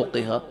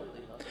وتحققها.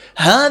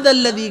 هذا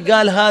الذي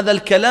قال هذا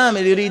الكلام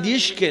اللي يريد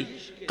يشكل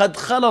قد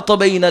خلط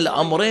بين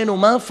الأمرين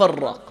وما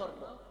فرق.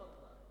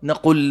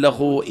 نقول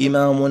له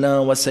إمامنا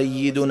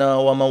وسيدنا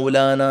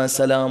ومولانا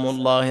سلام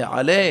الله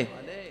عليه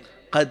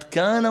قد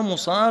كان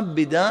مصاب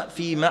بداء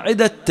في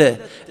معدته،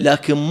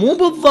 لكن مو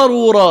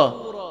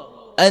بالضرورة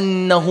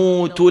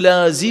أنه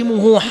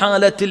تلازمه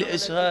حالة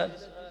الإسهال.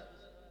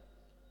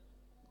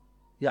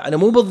 يعني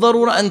مو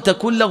بالضرورة أن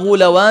تكون له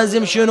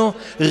لوازم شنو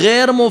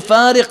غير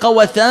مفارقة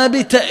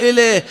وثابتة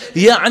إليه.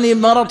 يعني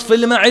مرض في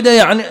المعدة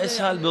يعني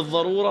إسهال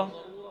بالضرورة؟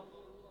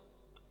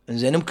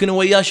 إنزين يمكن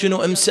وياه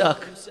شنو إمساك،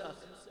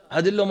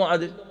 عدل له مو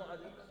عدل؟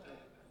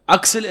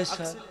 عكس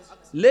الإسهال.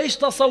 ليش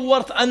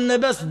تصورت أن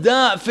بس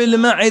داء في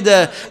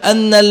المعدة،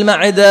 أن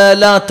المعدة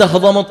لا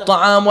تهضم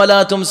الطعام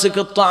ولا تمسك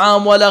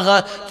الطعام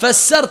ولا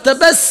فسرت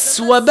بس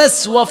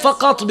وبس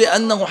وفقط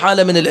بأنه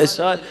حالة من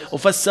الإسهال،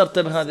 وفسرت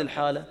بهذه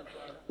الحالة،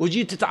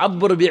 وجيت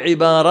تعبر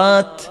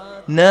بعبارات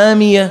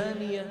نامية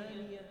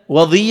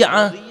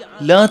وضيعة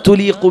لا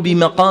تليق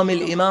بمقام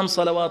الإمام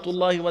صلوات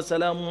الله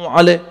وسلامه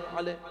عليه.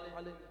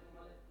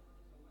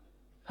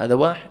 هذا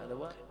واحد.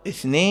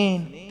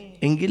 اثنين،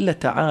 نقول له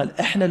تعال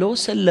احنا لو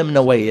سلمنا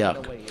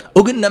وياك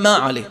وقلنا ما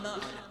عليه،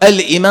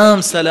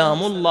 الإمام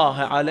سلام الله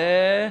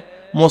عليه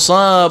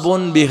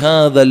مصاب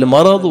بهذا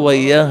المرض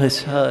وياه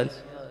إسهال،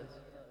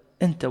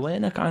 انت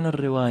وينك عن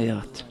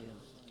الروايات؟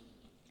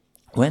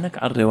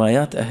 وينك عن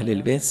روايات أهل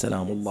البيت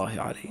سلام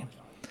الله عليهم؟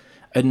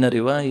 عندنا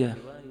رواية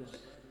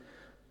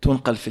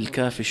تنقل في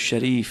الكافي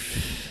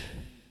الشريف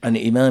عن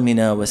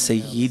إمامنا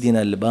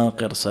وسيدنا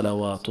الباقر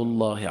صلوات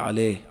الله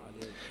عليه،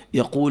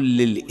 يقول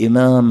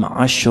للإمام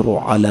 10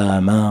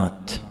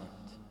 علامات: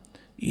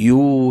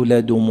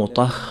 يولد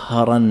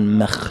مطهرا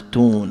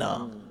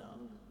مختونا.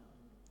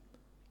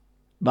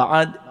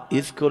 بعد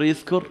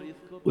يذكر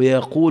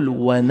ويقول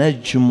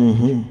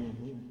ونجمه،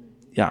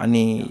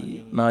 يعني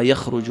ما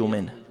يخرج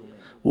منه،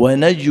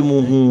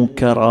 ونجمه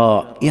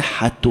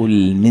كرائحة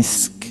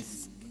المسك،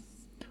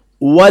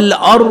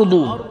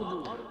 والأرض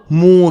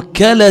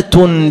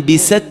موكلة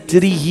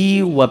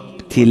بستره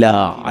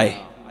وابتلاعه.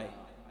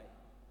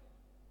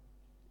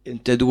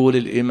 انت تقول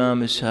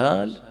الإمام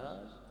إسهال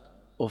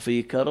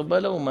وفي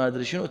كربلاء وما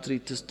أدري شنو،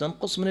 تريد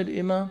تستنقص من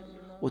الإمام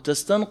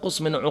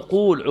وتستنقص من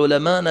عقول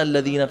علماءنا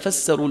الذين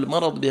فسروا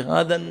المرض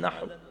بهذا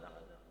النحو.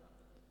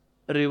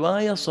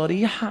 رواية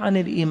صريحة عن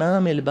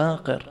الإمام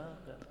الباقر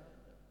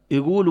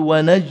يقول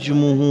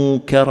ونجمه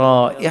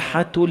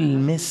كرائحة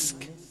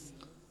المسك،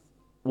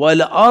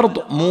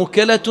 والأرض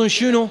موكلة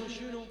شنو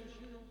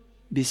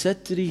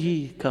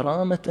بستره،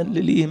 كرامة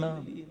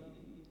للإمام،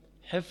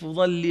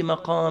 حفظا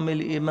لمقام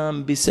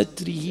الإمام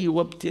بستره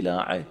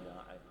وابتلاعه.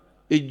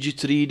 اجي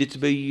تريد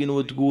تبين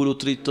وتقول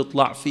وتريد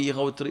تطلع فيها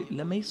وتريد،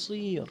 لما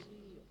يصير.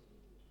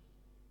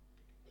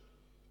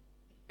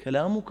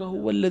 كلامك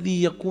هو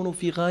الذي يكون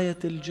في غاية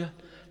الجهل.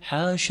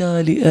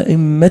 حاشا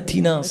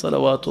لأئمتنا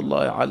صلوات الله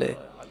عليه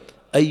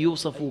أن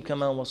يوصفوا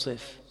كما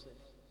وصف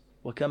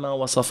وكما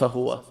وصف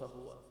هو.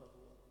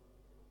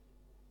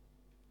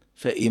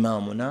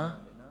 فإمامنا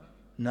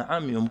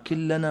نعم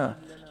يمكن لنا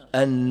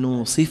أن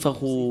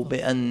نوصفه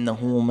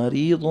بأنه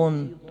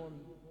مريض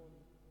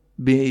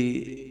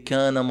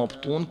كان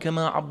مبطون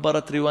كما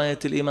عبرت رواية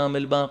الإمام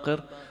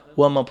الباقر،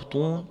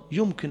 ومبطون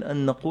يمكن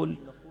أن نقول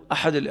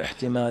أحد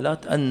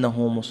الاحتمالات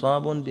أنه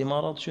مصاب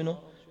بمرض شنو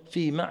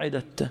في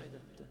معدته.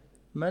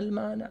 ما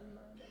المانع؟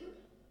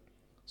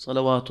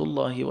 صلوات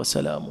الله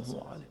وسلامه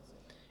عليه.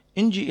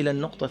 نجي إلى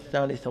النقطة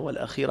الثالثة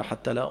والأخيرة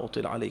حتى لا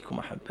أطيل عليكم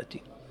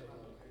أحبتي.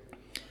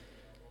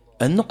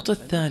 النقطة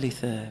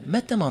الثالثة: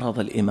 متى مرض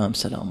الإمام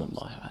سلام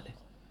الله عليه؟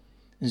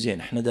 زين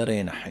احنا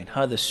درينا حين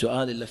هذا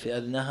السؤال اللي في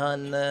أذنها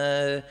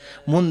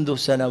منذ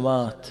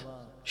سنوات.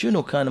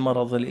 شنو كان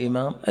مرض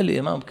الإمام؟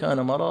 الإمام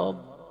كان مرض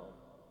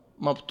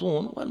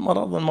مبطون،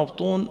 والمرض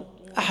المبطون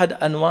أحد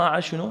أنواع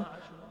شنو؟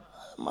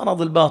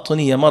 مرض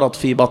الباطنية، مرض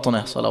في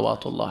بطنه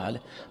صلوات الله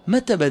عليه.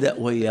 متى بدأ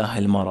وياه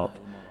المرض؟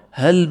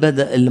 هل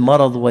بدأ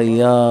المرض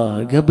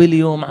وياه قبل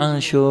يوم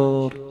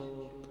عاشور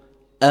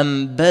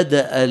أم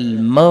بدأ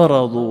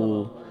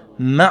المرض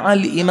مع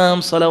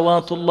الإمام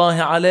صلوات الله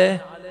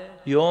عليه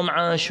يوم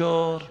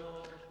عاشور،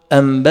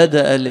 أم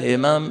بدأ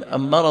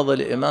مرض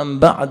الإمام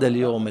بعد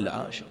اليوم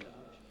العاشر؟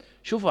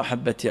 شوفوا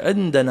أحبتي،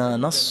 عندنا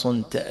نص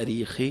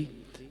تاريخي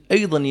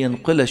أيضا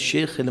ينقل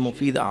الشيخ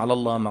المفيد أعلى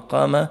الله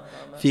مقامه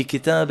في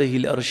كتابه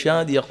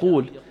الإرشاد،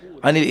 يقول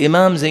عن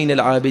الإمام زين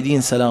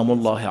العابدين سلام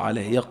الله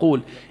عليه،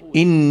 يقول: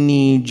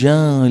 إني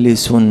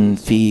جالس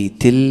في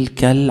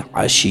تلك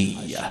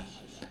العشية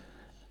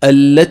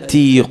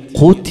التي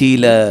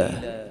قتل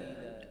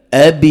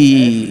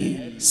أبي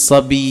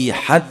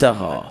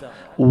صبيحتها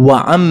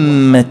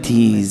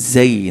وعمتي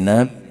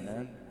زينب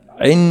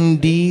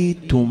عندي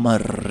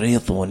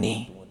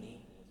تمرضني.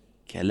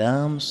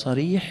 كلام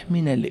صريح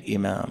من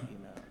الإمام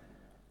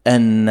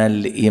أن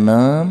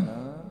الإمام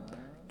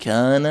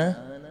كان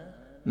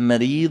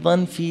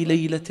مريضا في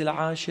ليلة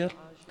العاشر،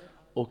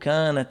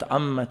 وكانت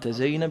عمة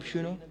زينب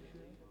شنو؟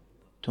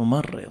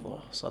 تمرضه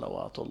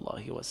صلوات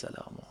الله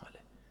وسلامه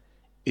عليه.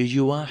 يجي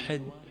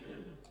واحد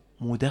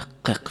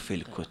مدقق في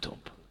الكتب،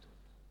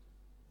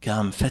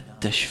 كان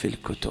فتش في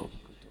الكتب،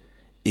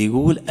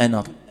 يقول: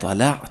 أنا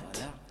اطلعت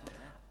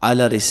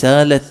على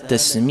رسالة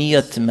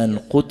تسمية من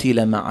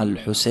قتل مع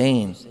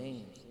الحسين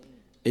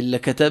إلا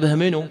كتبها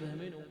منه؟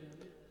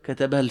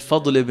 كتبها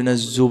الفضل بن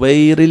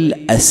الزبير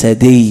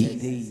الأسدي،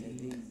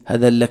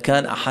 هذا اللي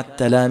كان أحد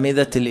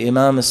تلامذة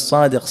الإمام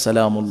الصادق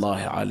سلام الله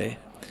عليه.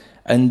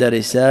 عند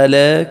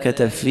رسالة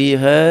كتب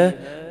فيها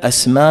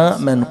أسماء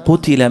من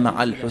قتل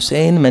مع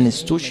الحسين، من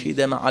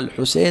استشهد مع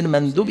الحسين،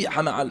 من ذبح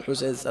مع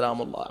الحسين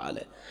سلام الله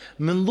عليه.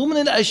 من ضمن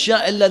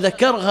الأشياء اللي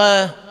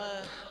ذكرها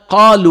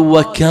قال: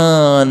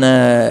 وكان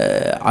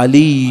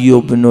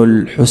علي بن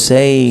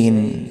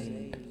الحسين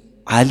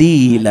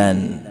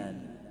عليلا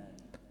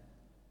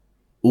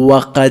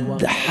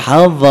وقد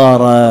حضر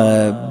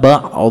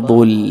بعض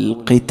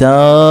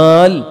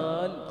القتال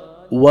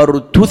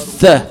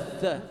وارتث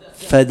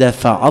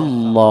فدفع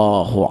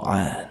الله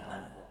عنه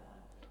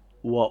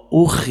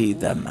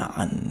وأخذ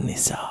مع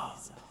النساء.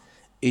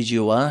 يجي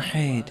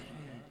واحد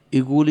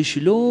يقول: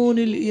 شلون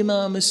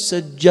الإمام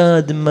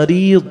السجاد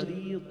مريض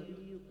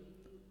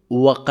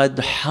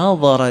وقد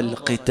حضر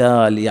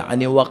القتال،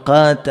 يعني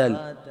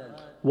وقاتل،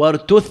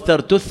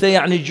 وارتث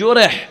يعني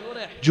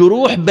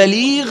جروح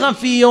بليغة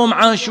في يوم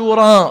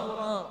عاشوراء.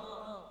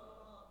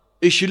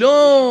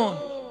 شلون؟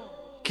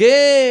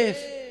 كيف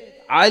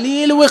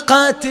عليل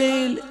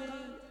وقاتل؟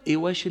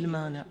 وش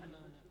المانع؟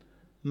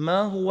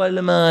 ما هو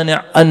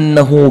المانع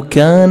أنه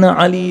كان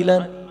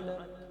عليلا؟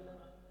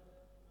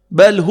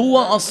 بل هو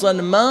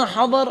أصلا ما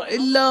حضر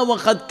إلا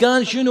وقد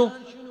كان شنو؟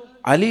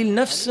 عليل.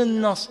 نفس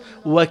النص: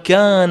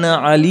 وكان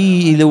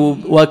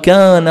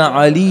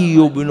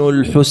علي بن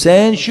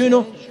الحسين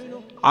شنو؟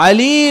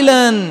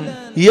 عليلا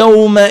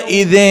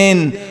يومئذ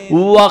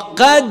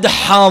وقد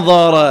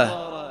حضر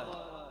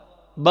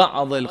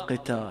بعض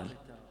القتال.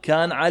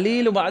 كان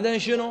عليل وبعدين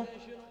شنو؟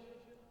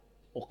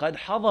 وقد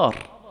حضر،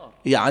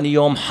 يعني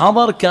يوم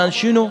حضر كان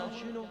شنو؟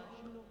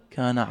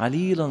 كان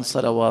عليلا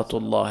صلوات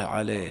الله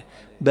عليه.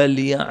 بل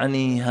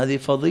يعني هذه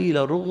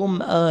فضيلة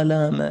رغم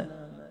آلامه،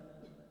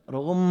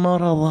 رغم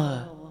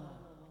مرضه،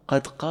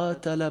 قد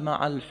قاتل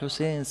مع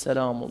الحسين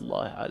سلام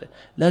الله عليه.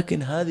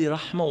 لكن هذه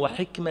رحمة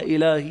وحكمة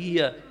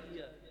إلهية،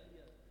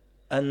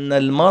 أن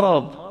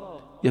المرض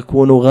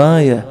يكون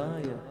غاية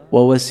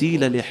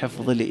ووسيلة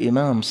لحفظ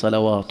الإمام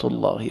صلوات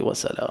الله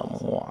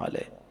وسلامه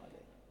عليه،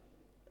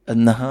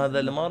 أن هذا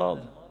المرض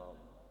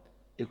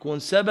يكون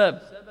سبب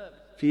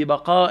في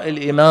بقاء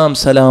الإمام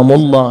سلام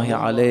الله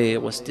عليه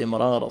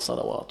واستمرار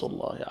صلوات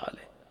الله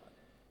عليه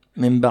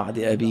من بعد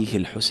أبيه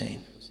الحسين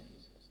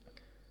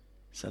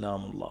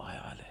سلام الله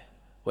عليه.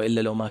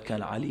 وإلا لو ما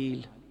كان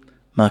عليل،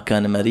 ما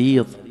كان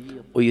مريض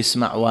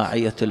ويسمع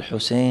واعية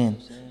الحسين،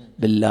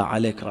 بالله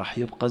عليك راح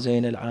يبقى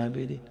زين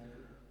العابدين؟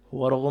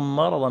 هو رغم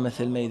مرضه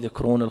مثل ما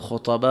يذكرون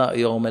الخطباء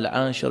يوم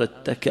العاشر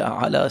اتكأ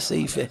على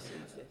سيفه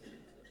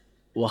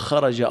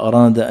وخرج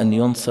أراد أن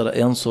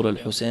ينصر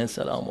الحسين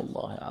سلام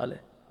الله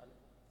عليه،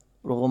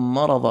 رغم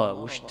مرضه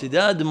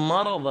واشتداد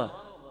مرضه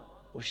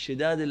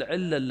واشتداد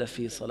العلة اللي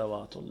فيه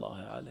صلوات الله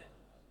عليه.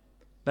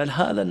 بل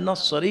هذا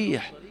النص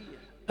صريح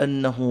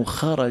أنه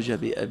خرج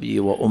بأبي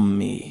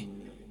وأمي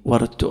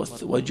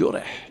وارتث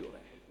وجرح،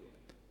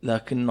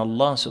 لكن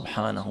الله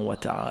سبحانه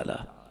وتعالى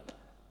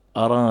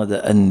أراد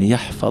أن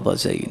يحفظ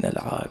زين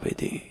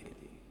العابدين،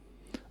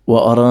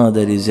 وأراد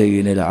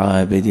لزين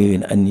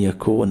العابدين أن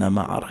يكون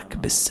معرك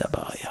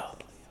بالسبايا،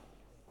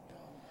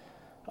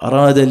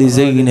 أراد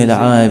لزين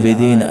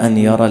العابدين أن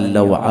يرى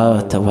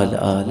اللوعات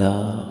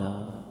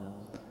والآلام.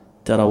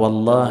 ترى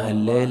والله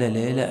الليلة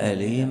ليلة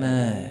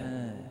أليمة.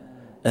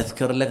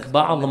 أذكر لك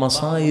بعض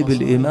مصايب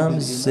الإمام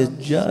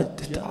السجاد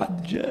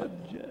تتعجب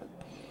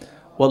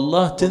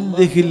والله،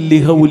 تنذهل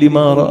لهول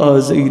ما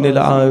رأى زين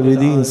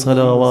العابدين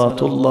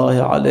صلوات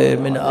الله عليه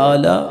من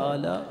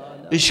آلاء.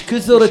 إيش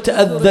كثر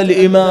تأذى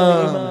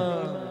الإمام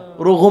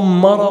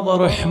رغم مرض،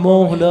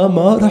 رحموه لا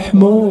ما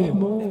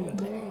رحموه.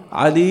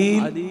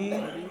 عليل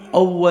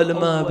أول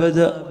ما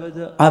بدأ: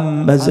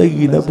 عم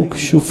زينب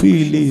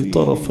اكشفي لي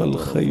طرف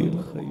الخيل،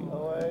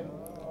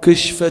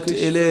 كشفت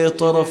إليه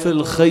طرف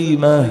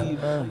الخيمة: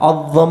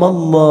 عظم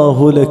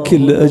الله لك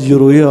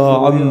الأجر يا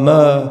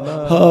عما،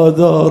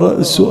 هذا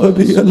رأس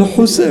أبي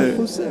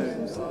الحسين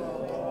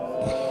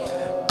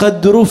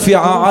قد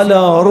رفع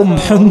على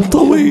رمح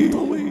طويل.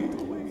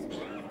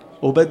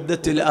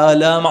 وبدت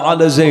الآلام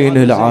على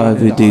زين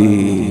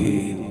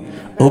العابدين،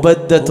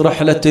 وبدت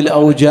رحلة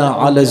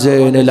الأوجاع على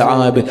زين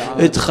العابد.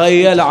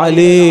 تخيل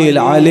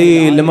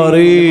عليل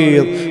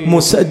مريض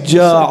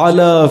مسجى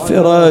على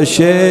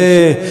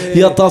فراشه،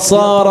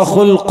 يتصارخ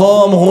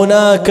القوم: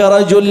 هناك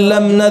رجل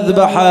لم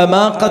نذبحه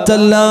ما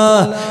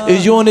قتلناه.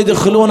 يجون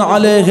يدخلون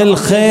عليه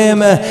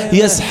الخيمة،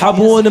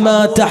 يسحبون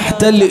ما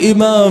تحت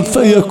الإمام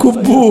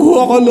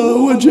فيكبوه على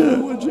وجهه.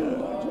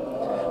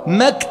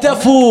 ما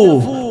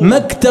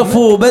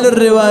اكتفوا بل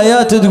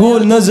الروايات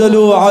تقول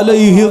نزلوا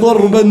عليه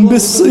ضربا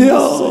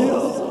بالسياط،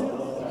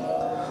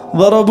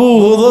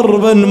 ضربوه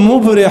ضربا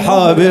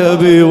مبرحا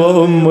بأبي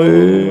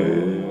وأمي.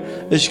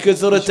 ايش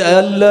كثر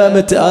تألم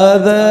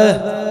تآذى،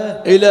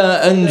 إلى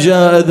أن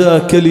جاء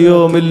ذاك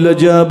اليوم اللي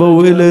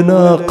جابوا إلى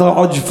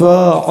ناقة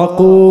عجفاء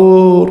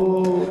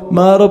عقور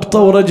ما ربطه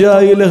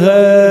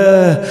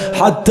ورجايلها،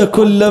 حتى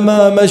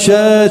كلما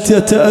مشات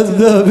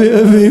يتأذى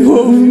بأبي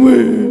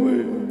وأمي.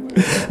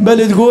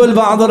 بل تقول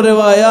بعض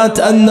الروايات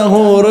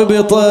أنه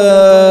ربط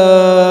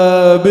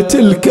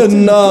بتلك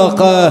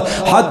الناقة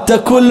حتى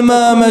كل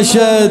ما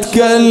مشت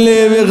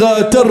كأني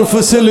بغى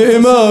ترفس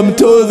الإمام،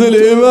 تؤذي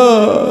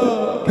الإمام.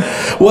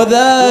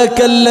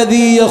 وذاك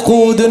الذي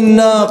يقود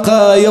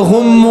الناقة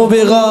يهم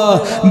بغاه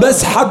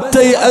بس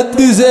حتى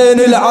يؤدي زين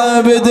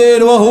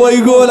العابدين، وهو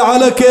يقول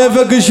على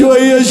كيفك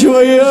شوية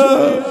شوية.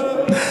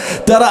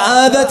 ترى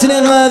آذتني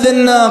هذه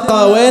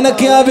الناقة،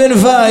 وينك يا بن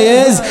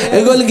فايز؟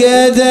 يقول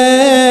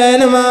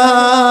قيدين ما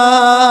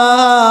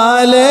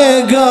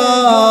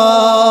لقاه،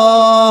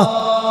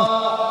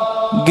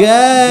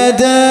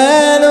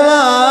 قيدين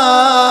ما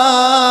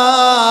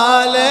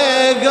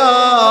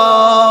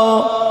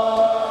لقاه،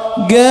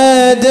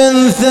 قيد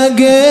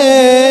ثقيل.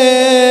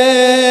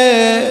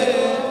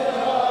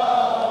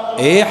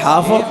 ايه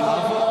حافظ،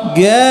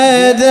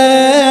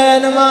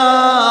 قيدين ما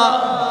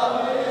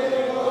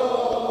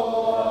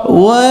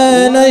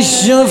وين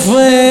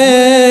الشفي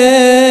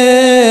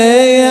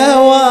يا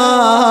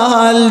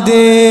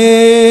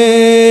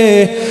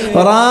والدي،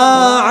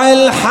 راعي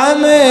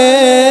الحمي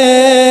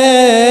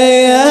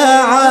يا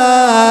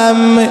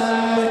عمي،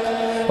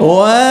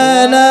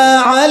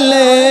 وانا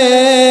علي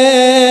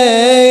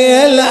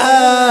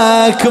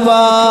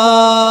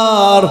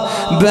الأكبر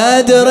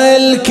بدر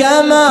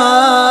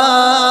الكمال.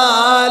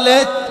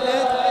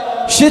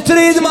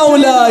 شتريد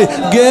مولاي؟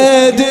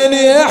 قيد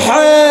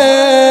يحز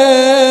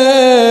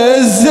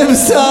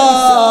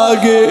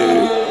بساقي،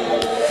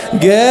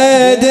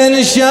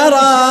 قيد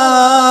شراب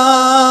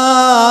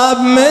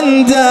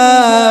من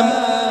دم،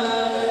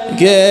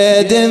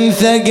 قيد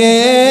ثقيل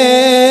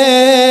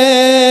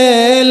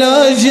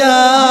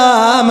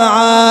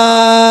وجامعة،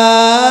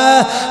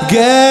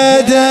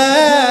 قيد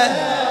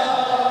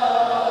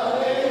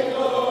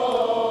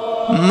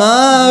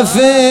ما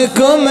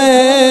فيكم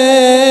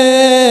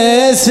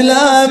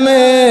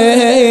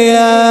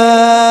إسلامية،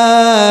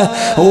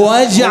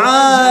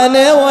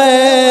 وجعاني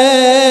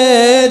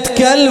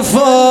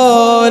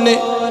ويتكلفوني،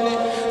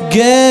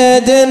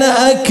 قيد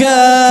أكل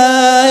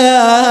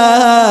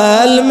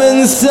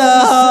من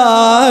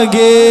ساقي،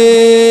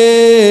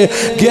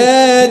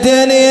 قيد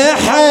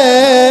يحز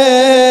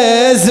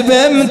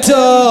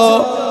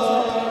بمتو،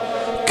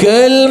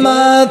 كل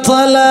ما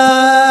طلبت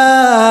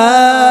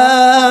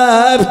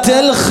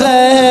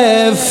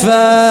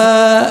الخفة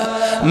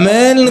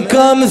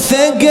منكم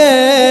ثقيل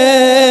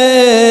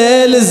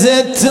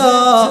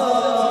زدتو،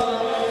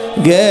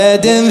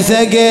 قيد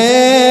ثقيل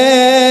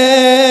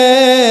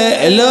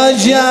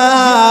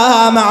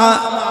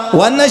وجامعة،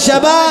 وانا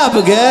شباب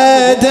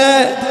قيد.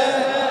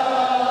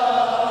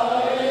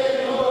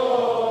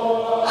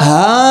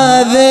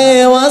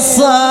 هذه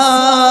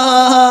وصايا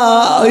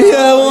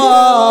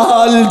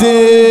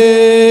والدي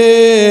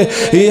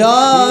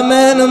يا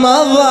من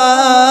مضى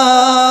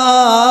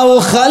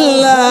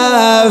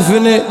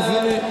وخلفني،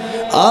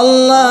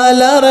 الله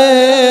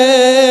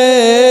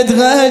لريد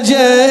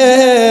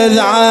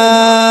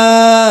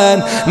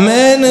جذعان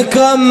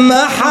منكم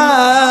ما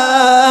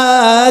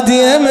حد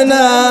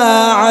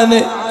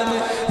يمنعني،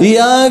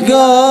 يا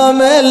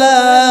قوم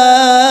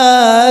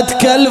لا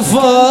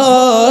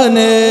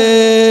تكلفوني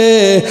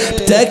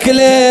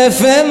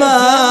بتكليف ما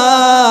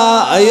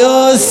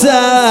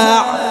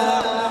يوسع،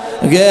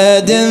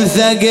 قيد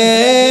ثقيل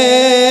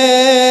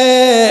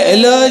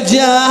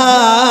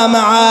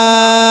وجامعة،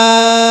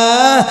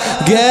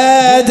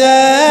 قيد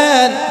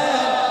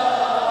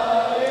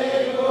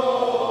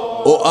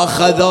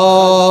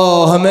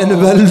وأخذوه من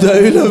بلدة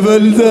إلى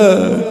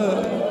بلدة.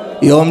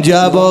 يوم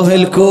جابوه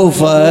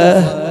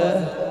الكوفة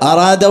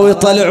أرادوا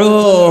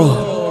يطلعوه،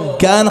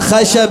 كان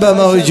خشبة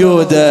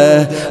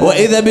موجودة،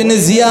 وإذا بن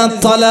زياد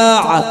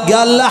طلع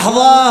قال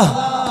لحظة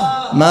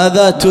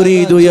ماذا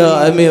تريد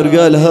يا أمير؟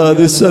 قال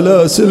هذه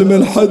سلاسل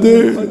من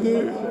حديد.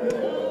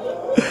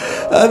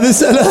 هذه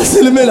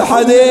سلاسل من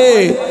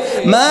الحديد،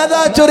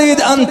 ماذا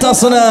تريد أن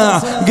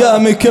تصنع؟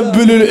 قام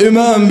يكبل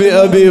الإمام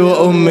بأبي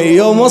وأمي.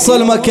 يوم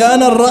وصل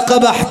مكان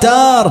الرقبة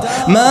احتار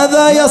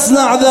ماذا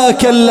يصنع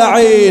ذاك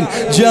اللعين.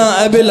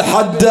 جاء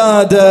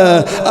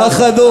بالحدادة،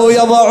 أخذوا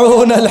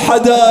يضعون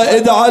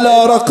الحدائد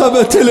على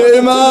رقبة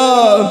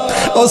الإمام،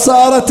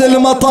 وصارت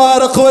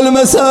المطارق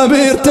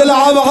والمسامير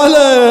تلعب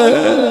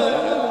عليه.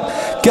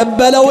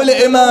 كبلوا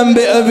الإمام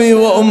بأبي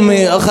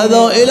وأمي،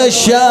 أخذوا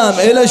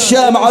إلى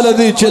الشام على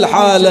ذيك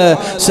الحالة،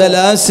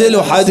 سلاسل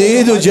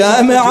وحديد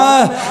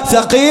وجامعة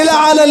ثقيلة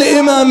على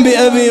الإمام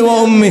بأبي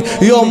وأمي.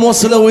 يوم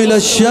وصلوا إلى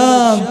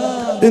الشام،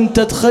 انت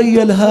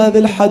تخيل هذه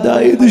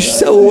الحدايد ايش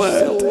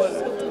سوت؟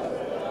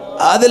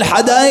 هذه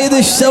الحدايد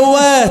ايش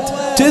سوت؟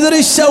 تدري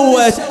ايش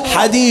سوت؟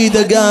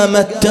 حديدة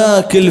قامت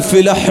تاكل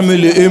في لحم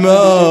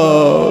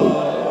الإمام،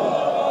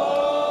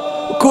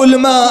 كل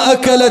ما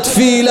أكلت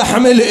في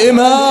لحم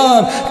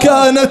الإمام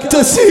كانت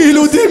تسيل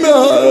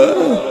دماء.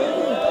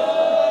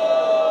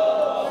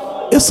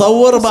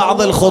 يصور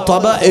بعض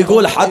الخطباء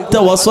يقول حتى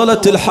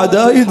وصلت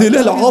الحدايد إلى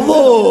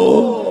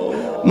العظم.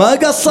 ما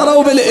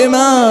قصروا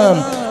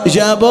بالإمام،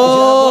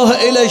 جابوه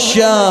إلى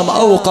الشام،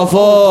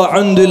 أوقفوه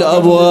عند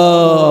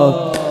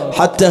الأبواب،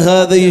 حتى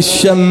هذا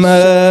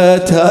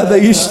يشمت، هذا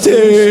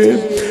يشتم،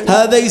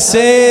 هذا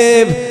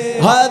يسيب،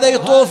 هذا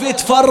يطوف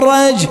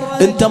يتفرج.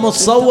 انت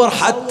متصور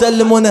حتى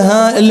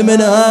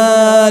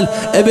المنهال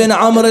ابن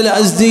عمرو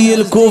الأزدي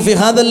الكوفي،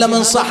 هذا اللي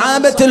من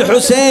صحابة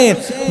الحسين،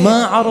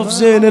 ما عرف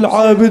زين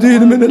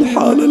العابدين من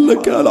الحالة اللي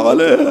كان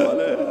عليها.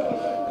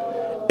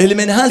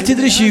 المنهال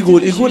تدري شو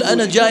يقول؟ يقول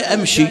أنا جاي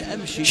أمشي،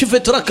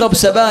 شفت ركب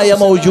سبايا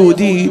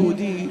موجودين،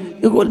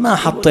 يقول ما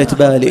حطيت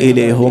بالي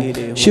إليهم،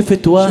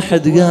 شفت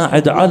واحد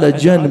قاعد على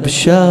جنب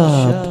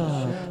شاب،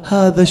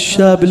 هذا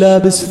الشاب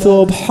لابس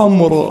ثوب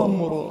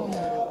حمراء.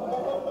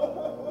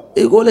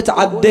 يقول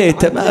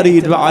تعديته، ما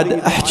أريد بعد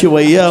أحكي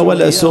وياه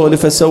ولا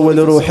أسولف أسوي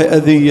لروحي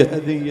أذية.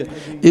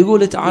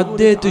 يقول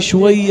تعديت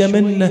شوية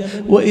منه،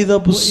 وإذا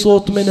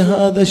بالصوت من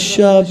هذا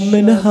الشاب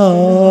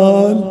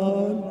منهال.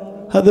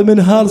 هذا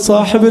منهال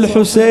صاحب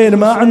الحسين،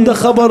 ما عنده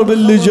خبر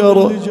باللي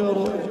جرى،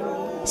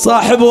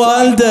 صاحب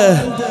والده،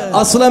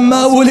 أصلا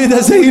ما ولد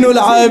زين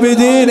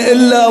العابدين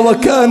إلا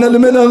وكان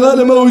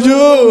المنهال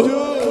موجود،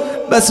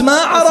 بس ما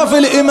عرف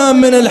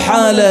الإمام من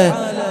الحالة.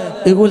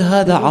 يقول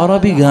هذا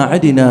عربي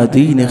قاعد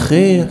يناديني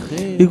خير.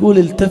 يقول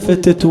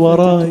التفتت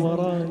وراي،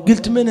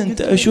 قلت من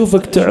انت؟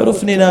 اشوفك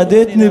تعرفني،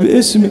 ناديتني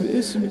باسمي.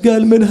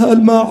 قال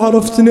منهال ما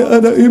عرفتني،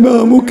 انا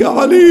امامك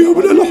علي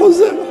بن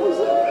الحسين،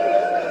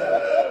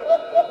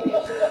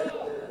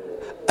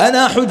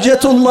 انا حجة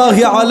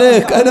الله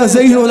عليك، انا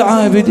زين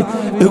العابدين.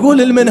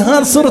 يقول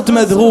المنهال صرت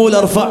مذهول،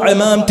 ارفع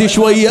عمامتي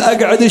شوية،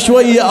 اقعد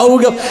شوية،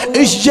 اوقف.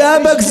 ايش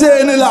جابك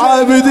زين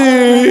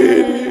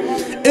العابدين؟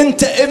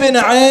 انت ابن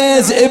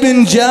عيز،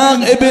 ابن جاغ،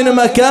 ابن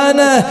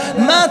مكانه،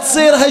 ما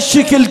تصير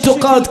هالشكل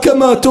تقاد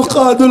كما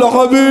تقاد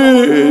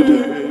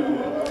العبيد.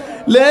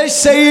 ليش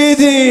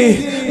سيدي؟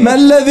 ما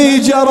الذي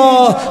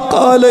جرى؟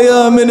 قال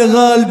يا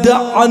منغال دع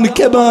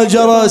عنك ما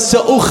جرى،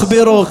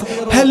 سأخبرك.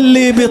 هل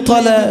لي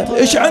بطلب؟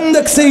 ايش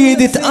عندك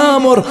سيدي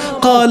تآمر؟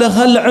 قال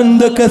هل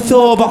عندك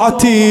ثوب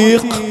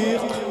عتيق؟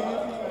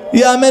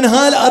 يا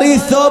منهال أريد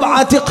ثوب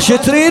عتيق، شو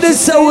تريد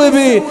تسوي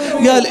بيه؟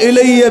 قال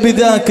إلي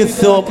بذاك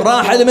الثوب.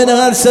 راح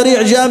المنهال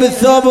سريع جاب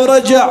الثوب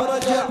ورجع.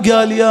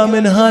 قال يا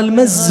منهال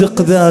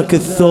مزق ذاك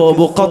الثوب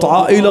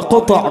وقطع إلى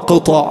قطع.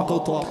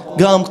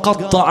 قام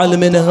قطع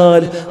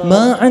المنهال.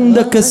 ما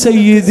عندك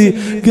سيدي؟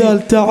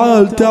 قال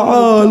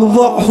تعال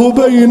ضعه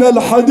بين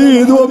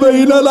الحديد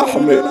وبين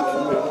لحمه.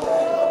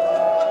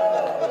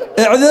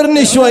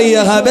 اعذرني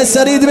شوية، بس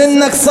أريد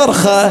منك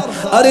صرخة،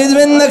 أريد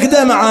منك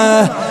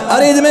دمعة،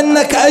 أريد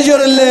منك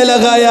أجر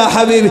الليلة يا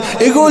حبيبي.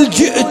 يقول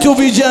جئت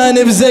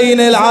بجانب زين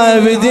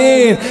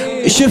العابدين،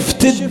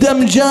 شفت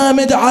الدم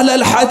جامد على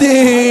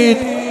الحديد،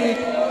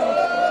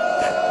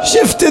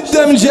 شفت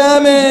الدم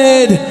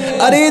جامد،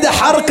 أريد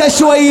أحركه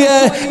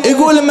شوية.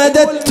 يقول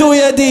مددت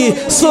يدي،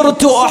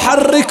 صرت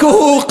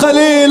أحركه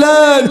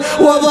قليلا،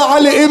 وضع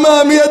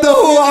الإمام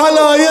يده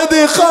على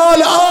يدي،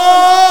 قال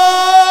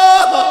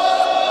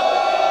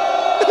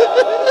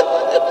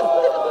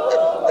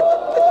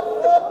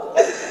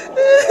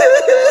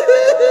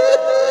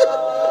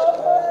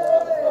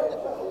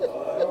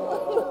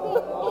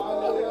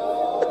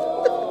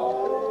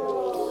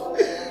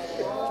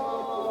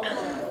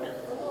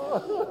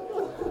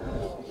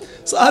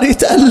صار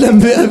يتألم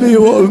بأبي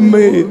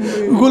وأمي.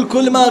 يقول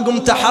كل ما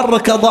قمت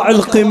أحرك أضع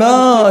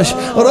القماش،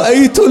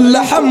 رأيت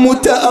اللحم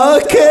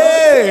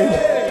متآكل.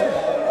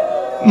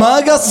 ما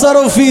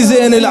قصروا في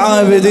زين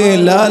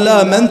العابدين،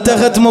 لا ما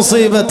انتهت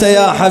مصيبته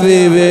يا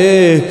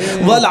حبيبي.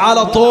 ظل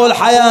على طول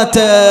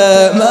حياته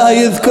ما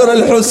يذكر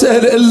الحسين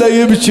إلا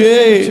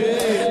يبكي.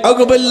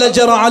 عقب اللي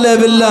جرى عليه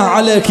بالله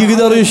عليك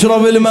يقدر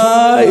يشرب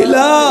الماء؟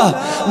 لا،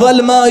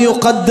 ظل ما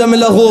يقدم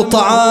له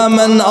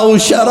طعاما أو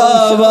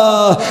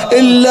شرابا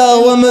إلا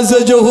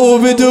ومزجه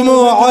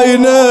بدموع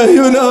عينيه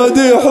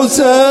ينادي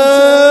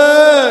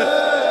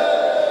حسين.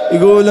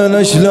 يقول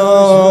أنا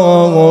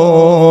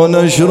شلون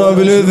أشرب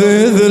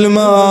لذيذ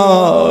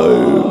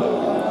الماء؟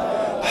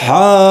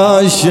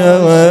 حاشا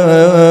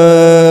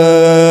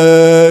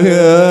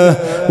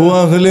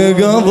واهل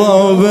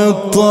قضوا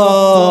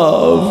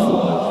بالطاف،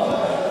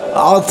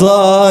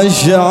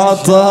 عطاش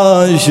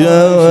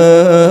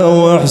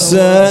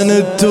وحسين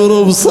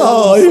الترب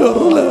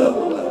صاير له.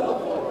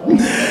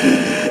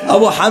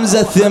 أبو حمزة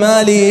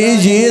الثمالي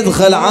يجي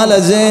يدخل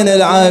على زين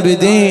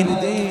العابدين،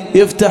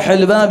 يفتح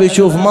الباب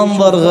يشوف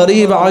منظر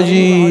غريب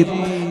عجيب.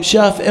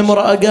 شاف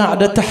امرأة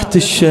قاعدة تحت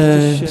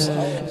الشمس،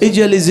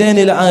 اجى لزين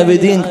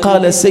العابدين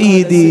قال: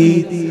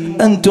 سيدي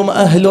أنتم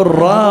أهل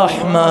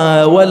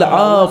الرحمة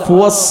والعاف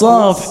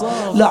والصاف،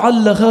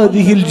 لعل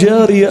هذه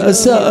الجارية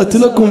أساءت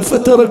لكم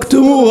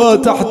فتركتموها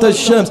تحت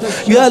الشمس.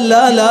 قال: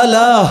 لا لا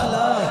لا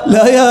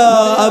لا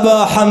يا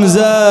أبا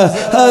حمزة،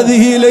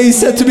 هذه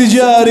ليست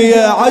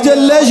بجارية. عجل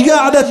ليش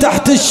قاعدة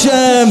تحت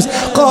الشمس؟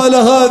 قال: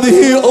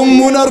 هذه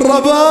أمنا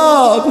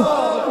الرباب.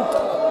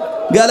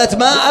 قالت: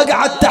 ما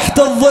أقعد تحت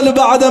الظل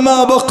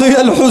بعدما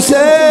بقي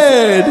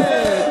الحسين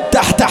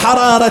تحت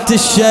حرارة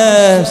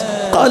الشمس.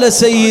 قال: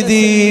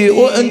 سيدي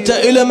وأنت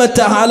إلى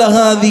متى على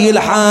هذه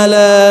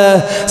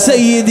الحالة؟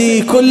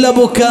 سيدي كل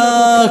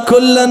بكاء،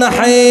 كل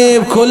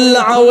نحيب، كل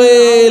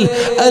عويل،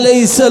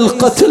 أليس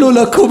القتل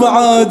لكم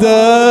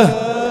عادة؟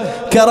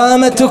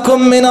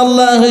 كرامتكم من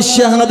الله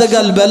الشهادة.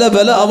 قال: بلى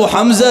بلى أبو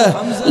حمزة،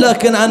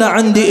 لكن أنا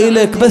عندي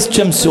إليك بس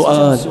كم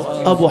سؤال.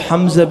 أبو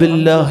حمزة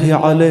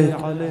بالله عليك،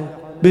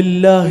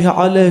 بالله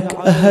عليك،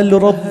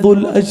 أهل رض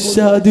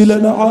الأجساد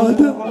لنا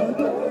عادة؟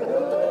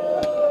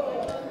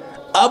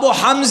 أبو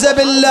حمزة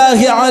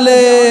بالله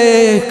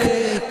عليك،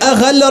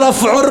 أهل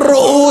رفع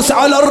الرؤوس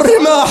على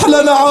الرماح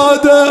لنا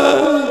عادة؟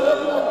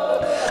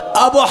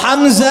 أبو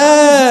حمزة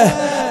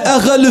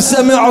أهل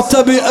سمعت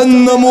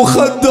بأن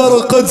مخدر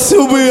قد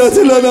سبيت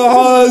لنا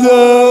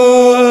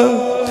عادة؟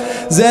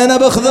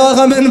 زينب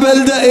اخذوها من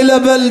بلدة إلى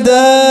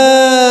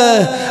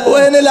بلدة،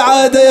 وين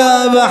العادة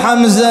يا أبو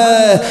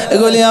حمزة؟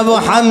 يقول: يا أبو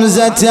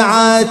حمزة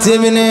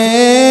تعاتبني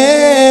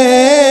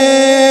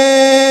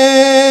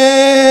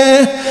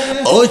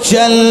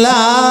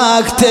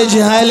وجلاك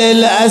تجهل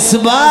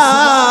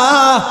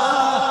الأسباب،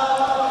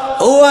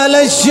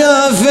 ولا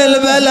تشوف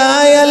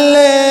البلايا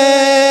اللي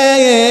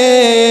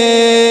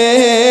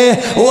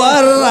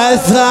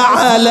ورثها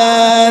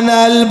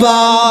علينا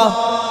الباب.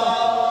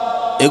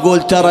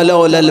 يقول: ترى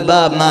لولا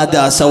الباب ما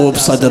داسوا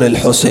بصدر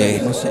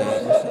الحسين،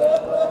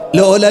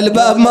 لولا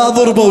الباب ما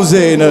ضربوا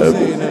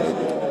زينب.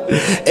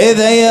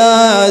 إذا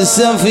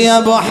يوسف يا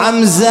أبو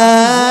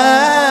حمزة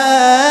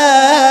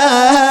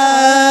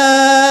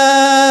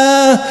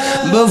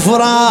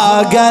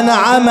بفراق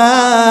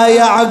نعمة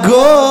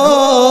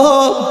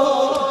يعقوب،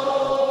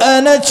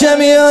 أنا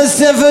كم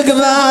يوسف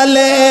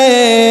قبالي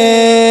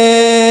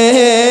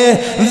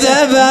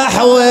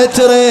ذبح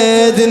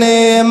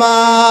وتردني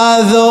ما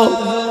ذوب،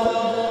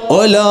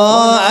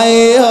 ولو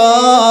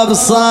أيوب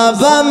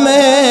صبم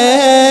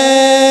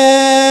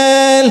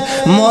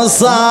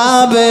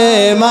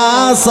مصابي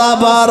ما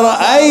صبر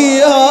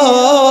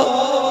أيوب،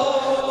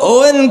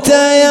 وانت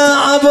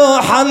يا أبو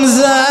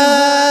حمزة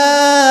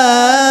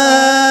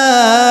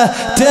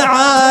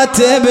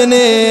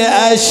تعاتبني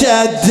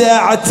أشد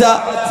عتاب،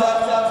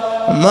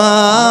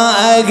 ما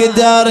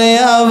أقدر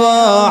يا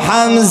أبو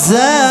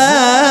حمزة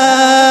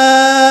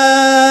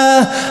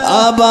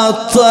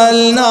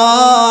أبطل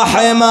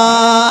ناحي،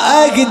 ما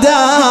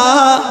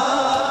أقدر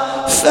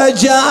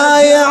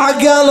فجايع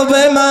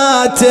قلبي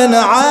ما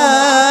تنعاد،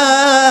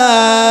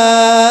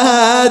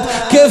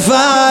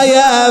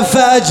 كفاية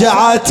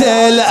فجعة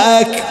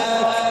الأك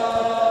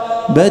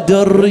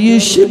بدر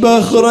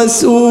يشبه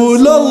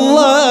رسول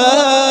الله،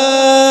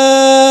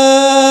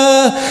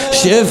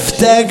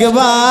 شفت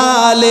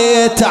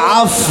قبالي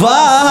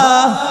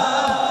تعفى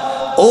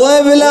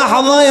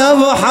وبلحظة يا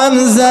ابو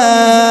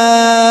حمزة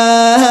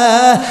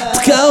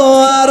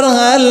تكور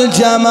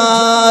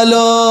هالجمال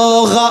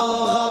وغا،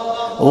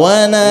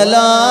 وانا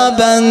لا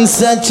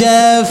بنسى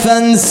كيف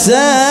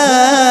انسى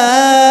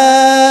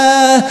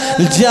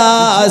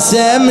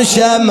الجاسم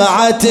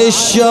شمعة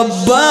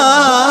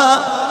الشباك،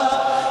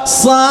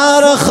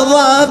 صار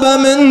خضابة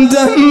من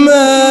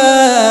دمه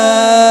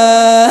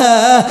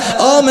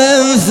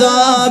ومن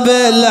ثوب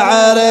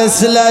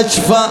العرس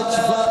لجفة،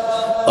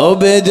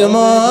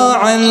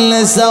 وبدموع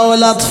النساء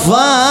والاطفال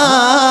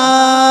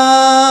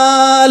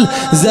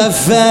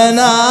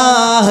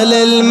زفناه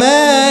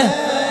للماء،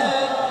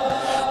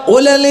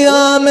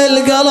 ولليوم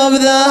القلب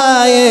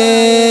ذايب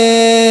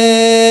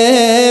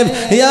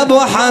يا ابو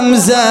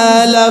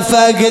حمزة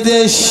لفقد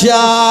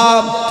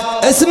الشام.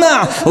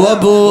 اسمع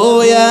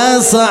وابويا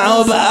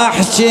صعب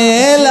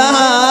احكي لك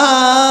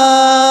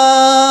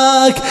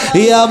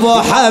يا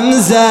ابو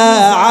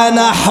حمزة عن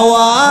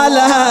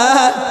احواله،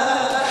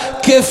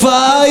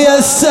 كفاية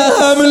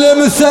السهم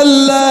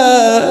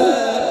المثلى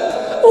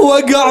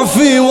وقع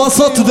في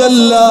وسط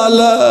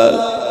دلالة،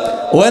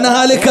 وين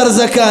اهالي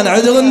كرزكان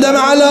عندهم دم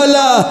على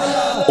لا،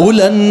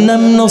 ولن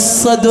من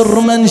الصدر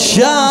من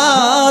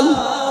شال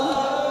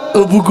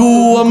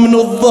بقوة من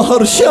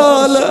الظهر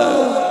شاله،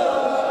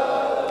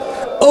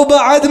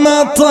 وبعد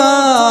ما طاح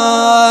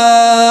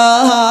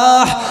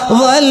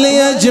ظل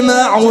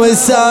يجمع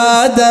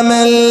وسادة من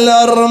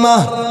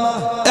الأرمة.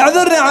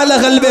 اعذرني على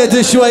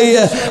غلبيت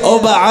شوية.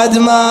 وبعد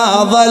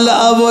ما ظل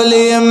أبو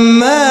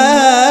اليمة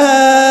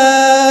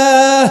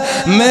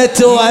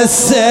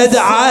متوسد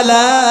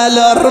على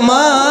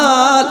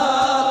الأرمال،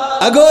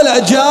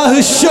 أقول جاه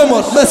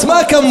الشمر بس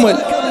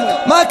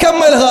ما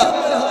كملها.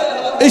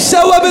 إيش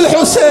سوى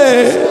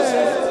بالحسين؟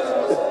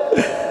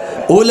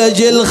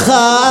 ولج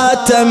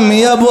الخاتم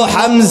يا ابو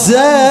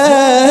حمزة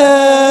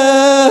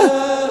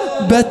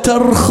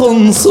بتر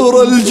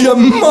خنصر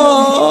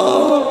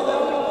الجمار،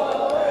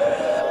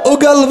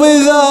 وقلبي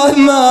ذا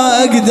ما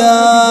اقدر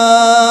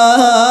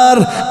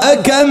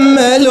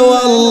اكمل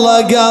والله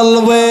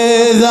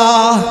قلبي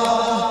ذا.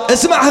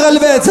 اسمع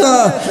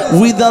غلبيتها.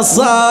 واذا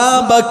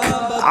صابك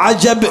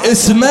عجب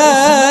اسمع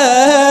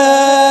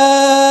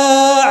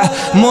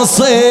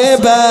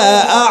مصيبة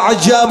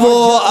اعجب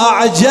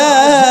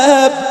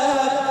واعجب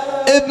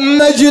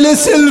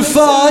بمجلس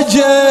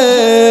الفاجر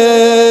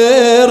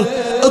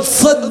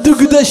تصدق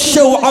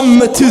دشوا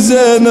عمة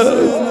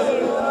زينب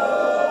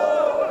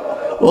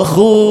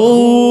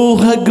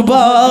واخوها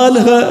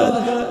قبالها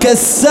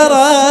كسروا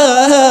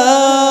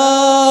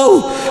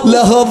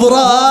له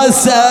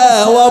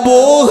براسه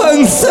وابوها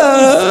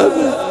انسب.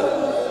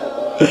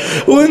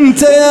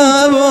 وانت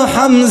يا ابو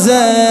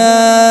حمزة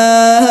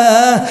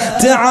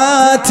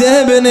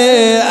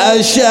تعاتبني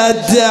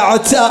اشد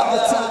عتاب.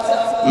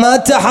 ما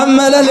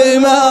تحمل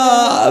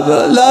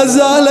الإمام لا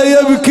زال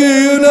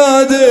يبكي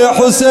ينادي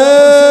حسين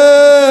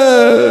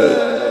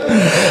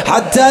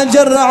حتى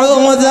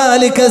جرعوا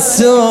ذلك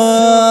السم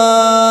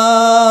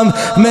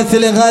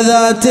مثل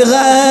غذات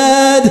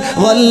غد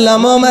ظل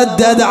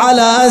ممدد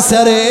على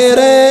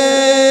سريره.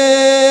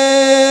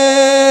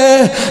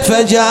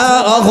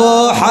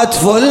 فجاءه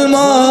حتف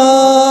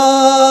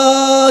الموت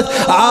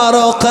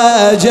عرق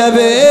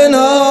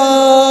جبينه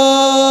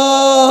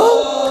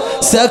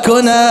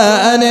سكن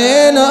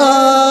أنينه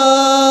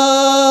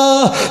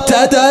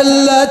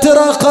تدلت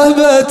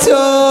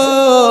رقبته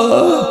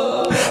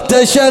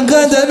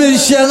تشهد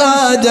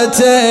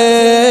بالشهادتين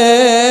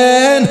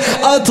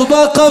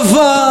أطبق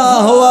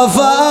فاه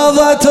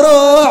وفاضت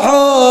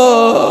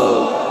روحه.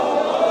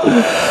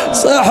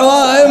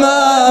 صحوة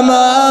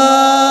إماما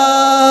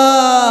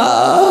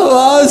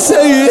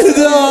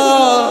وسيدا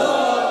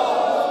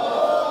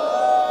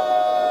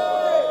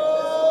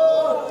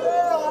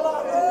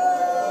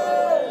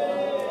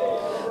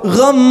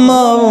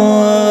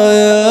غمض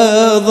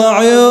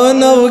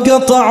عيونه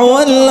وقطع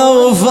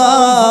ولا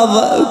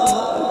فاضت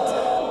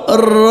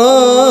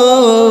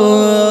الروح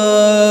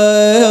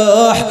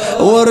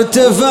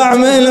وارتفع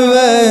من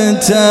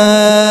بيته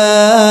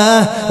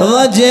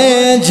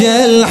ضجيج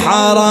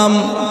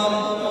الحرم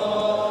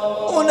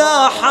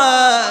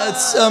وناحت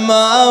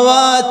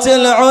سماوات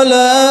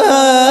العلا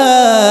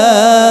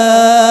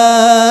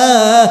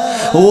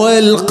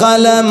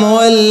والقلم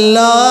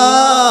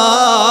والله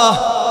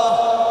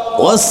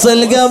وص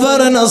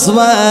القبر نصبت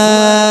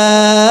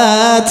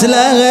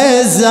له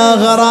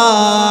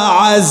الزغراء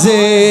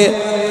عزيز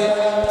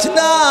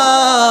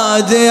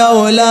تنادي يا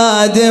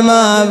أولادي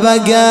ما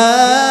بقيت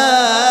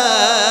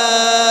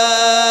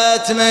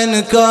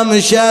منكم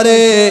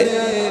شريك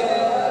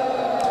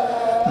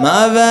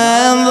ما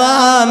بين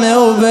ضامي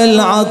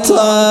وبالعطش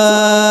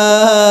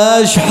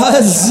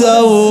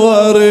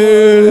حزوري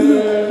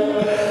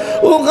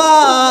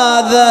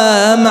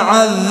وغاذا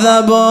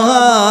معذب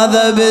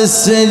وغاذا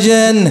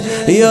بالسجن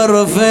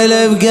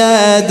يرفل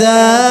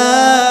بقاده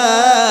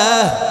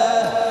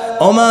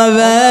وما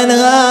بين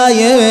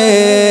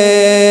غايم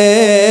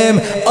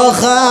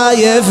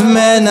وخايف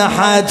من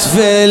حتف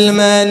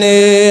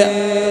المني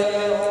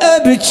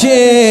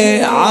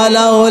ابكي على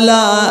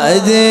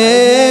اولادي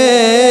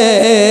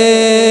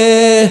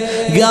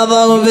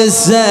قضوا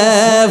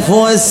بالسيف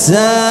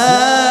والسيف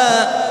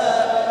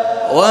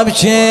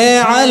وابكي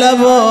على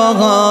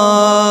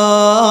ابوهم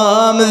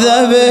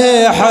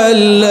ذبيح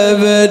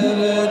اللبن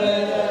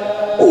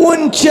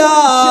وان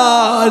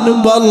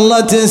كان بالله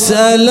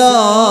تسأله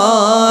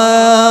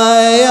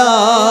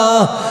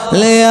يا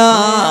ليا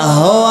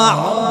هو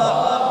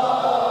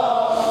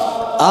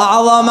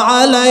اعظم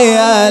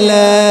علي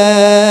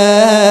ليلة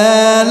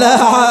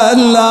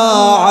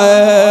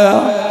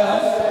علاعي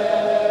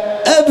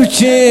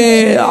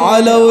ابكي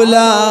على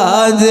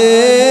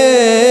اولادي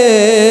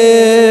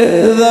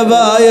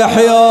ذبايح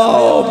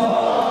يوم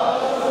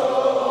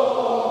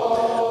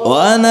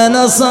وانا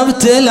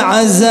نصبت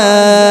العزاء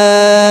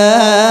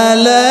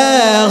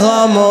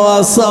لغم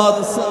وسط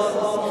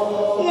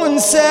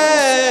ونسيت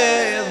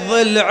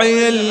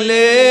ضلعي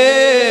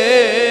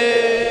الليل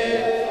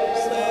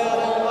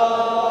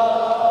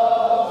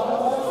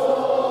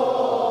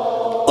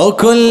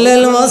وكل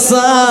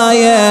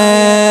المصايب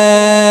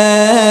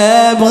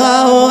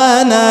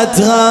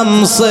غونتها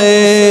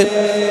مصيب.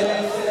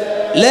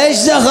 ليش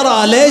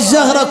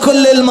زهرة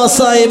كل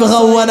المصايب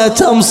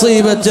غونتها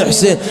مصيبة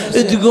حسين؟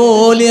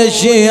 تقول يا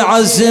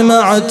شيعة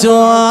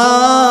سمعتها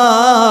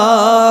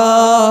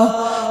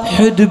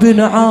حد بن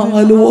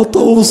عال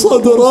وطو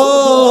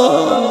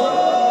صدره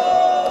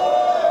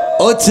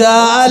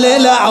وتالي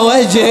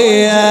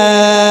الأعوجية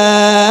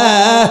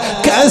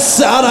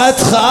كسرت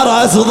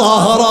خرز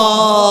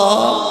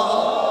ظهره.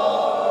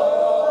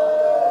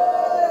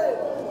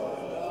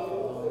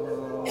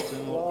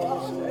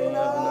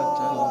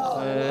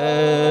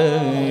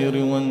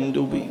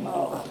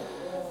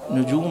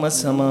 نجوم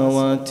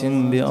سماوات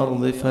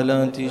بأرض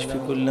فلا تشفي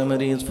كل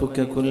مريض،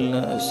 فك كل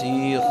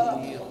أسير،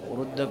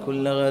 ورد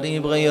كل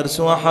غريب، غير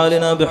سوى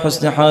حالنا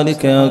بحسن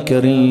حالك يا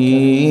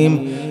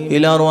كريم.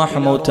 إلى أرواح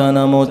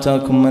موتانا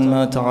موتاكم من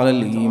مات على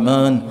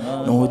الإيمان،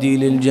 نهدي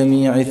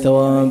للجميع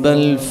ثواب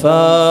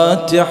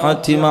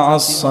الفاتحة مع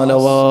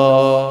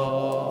الصلوات.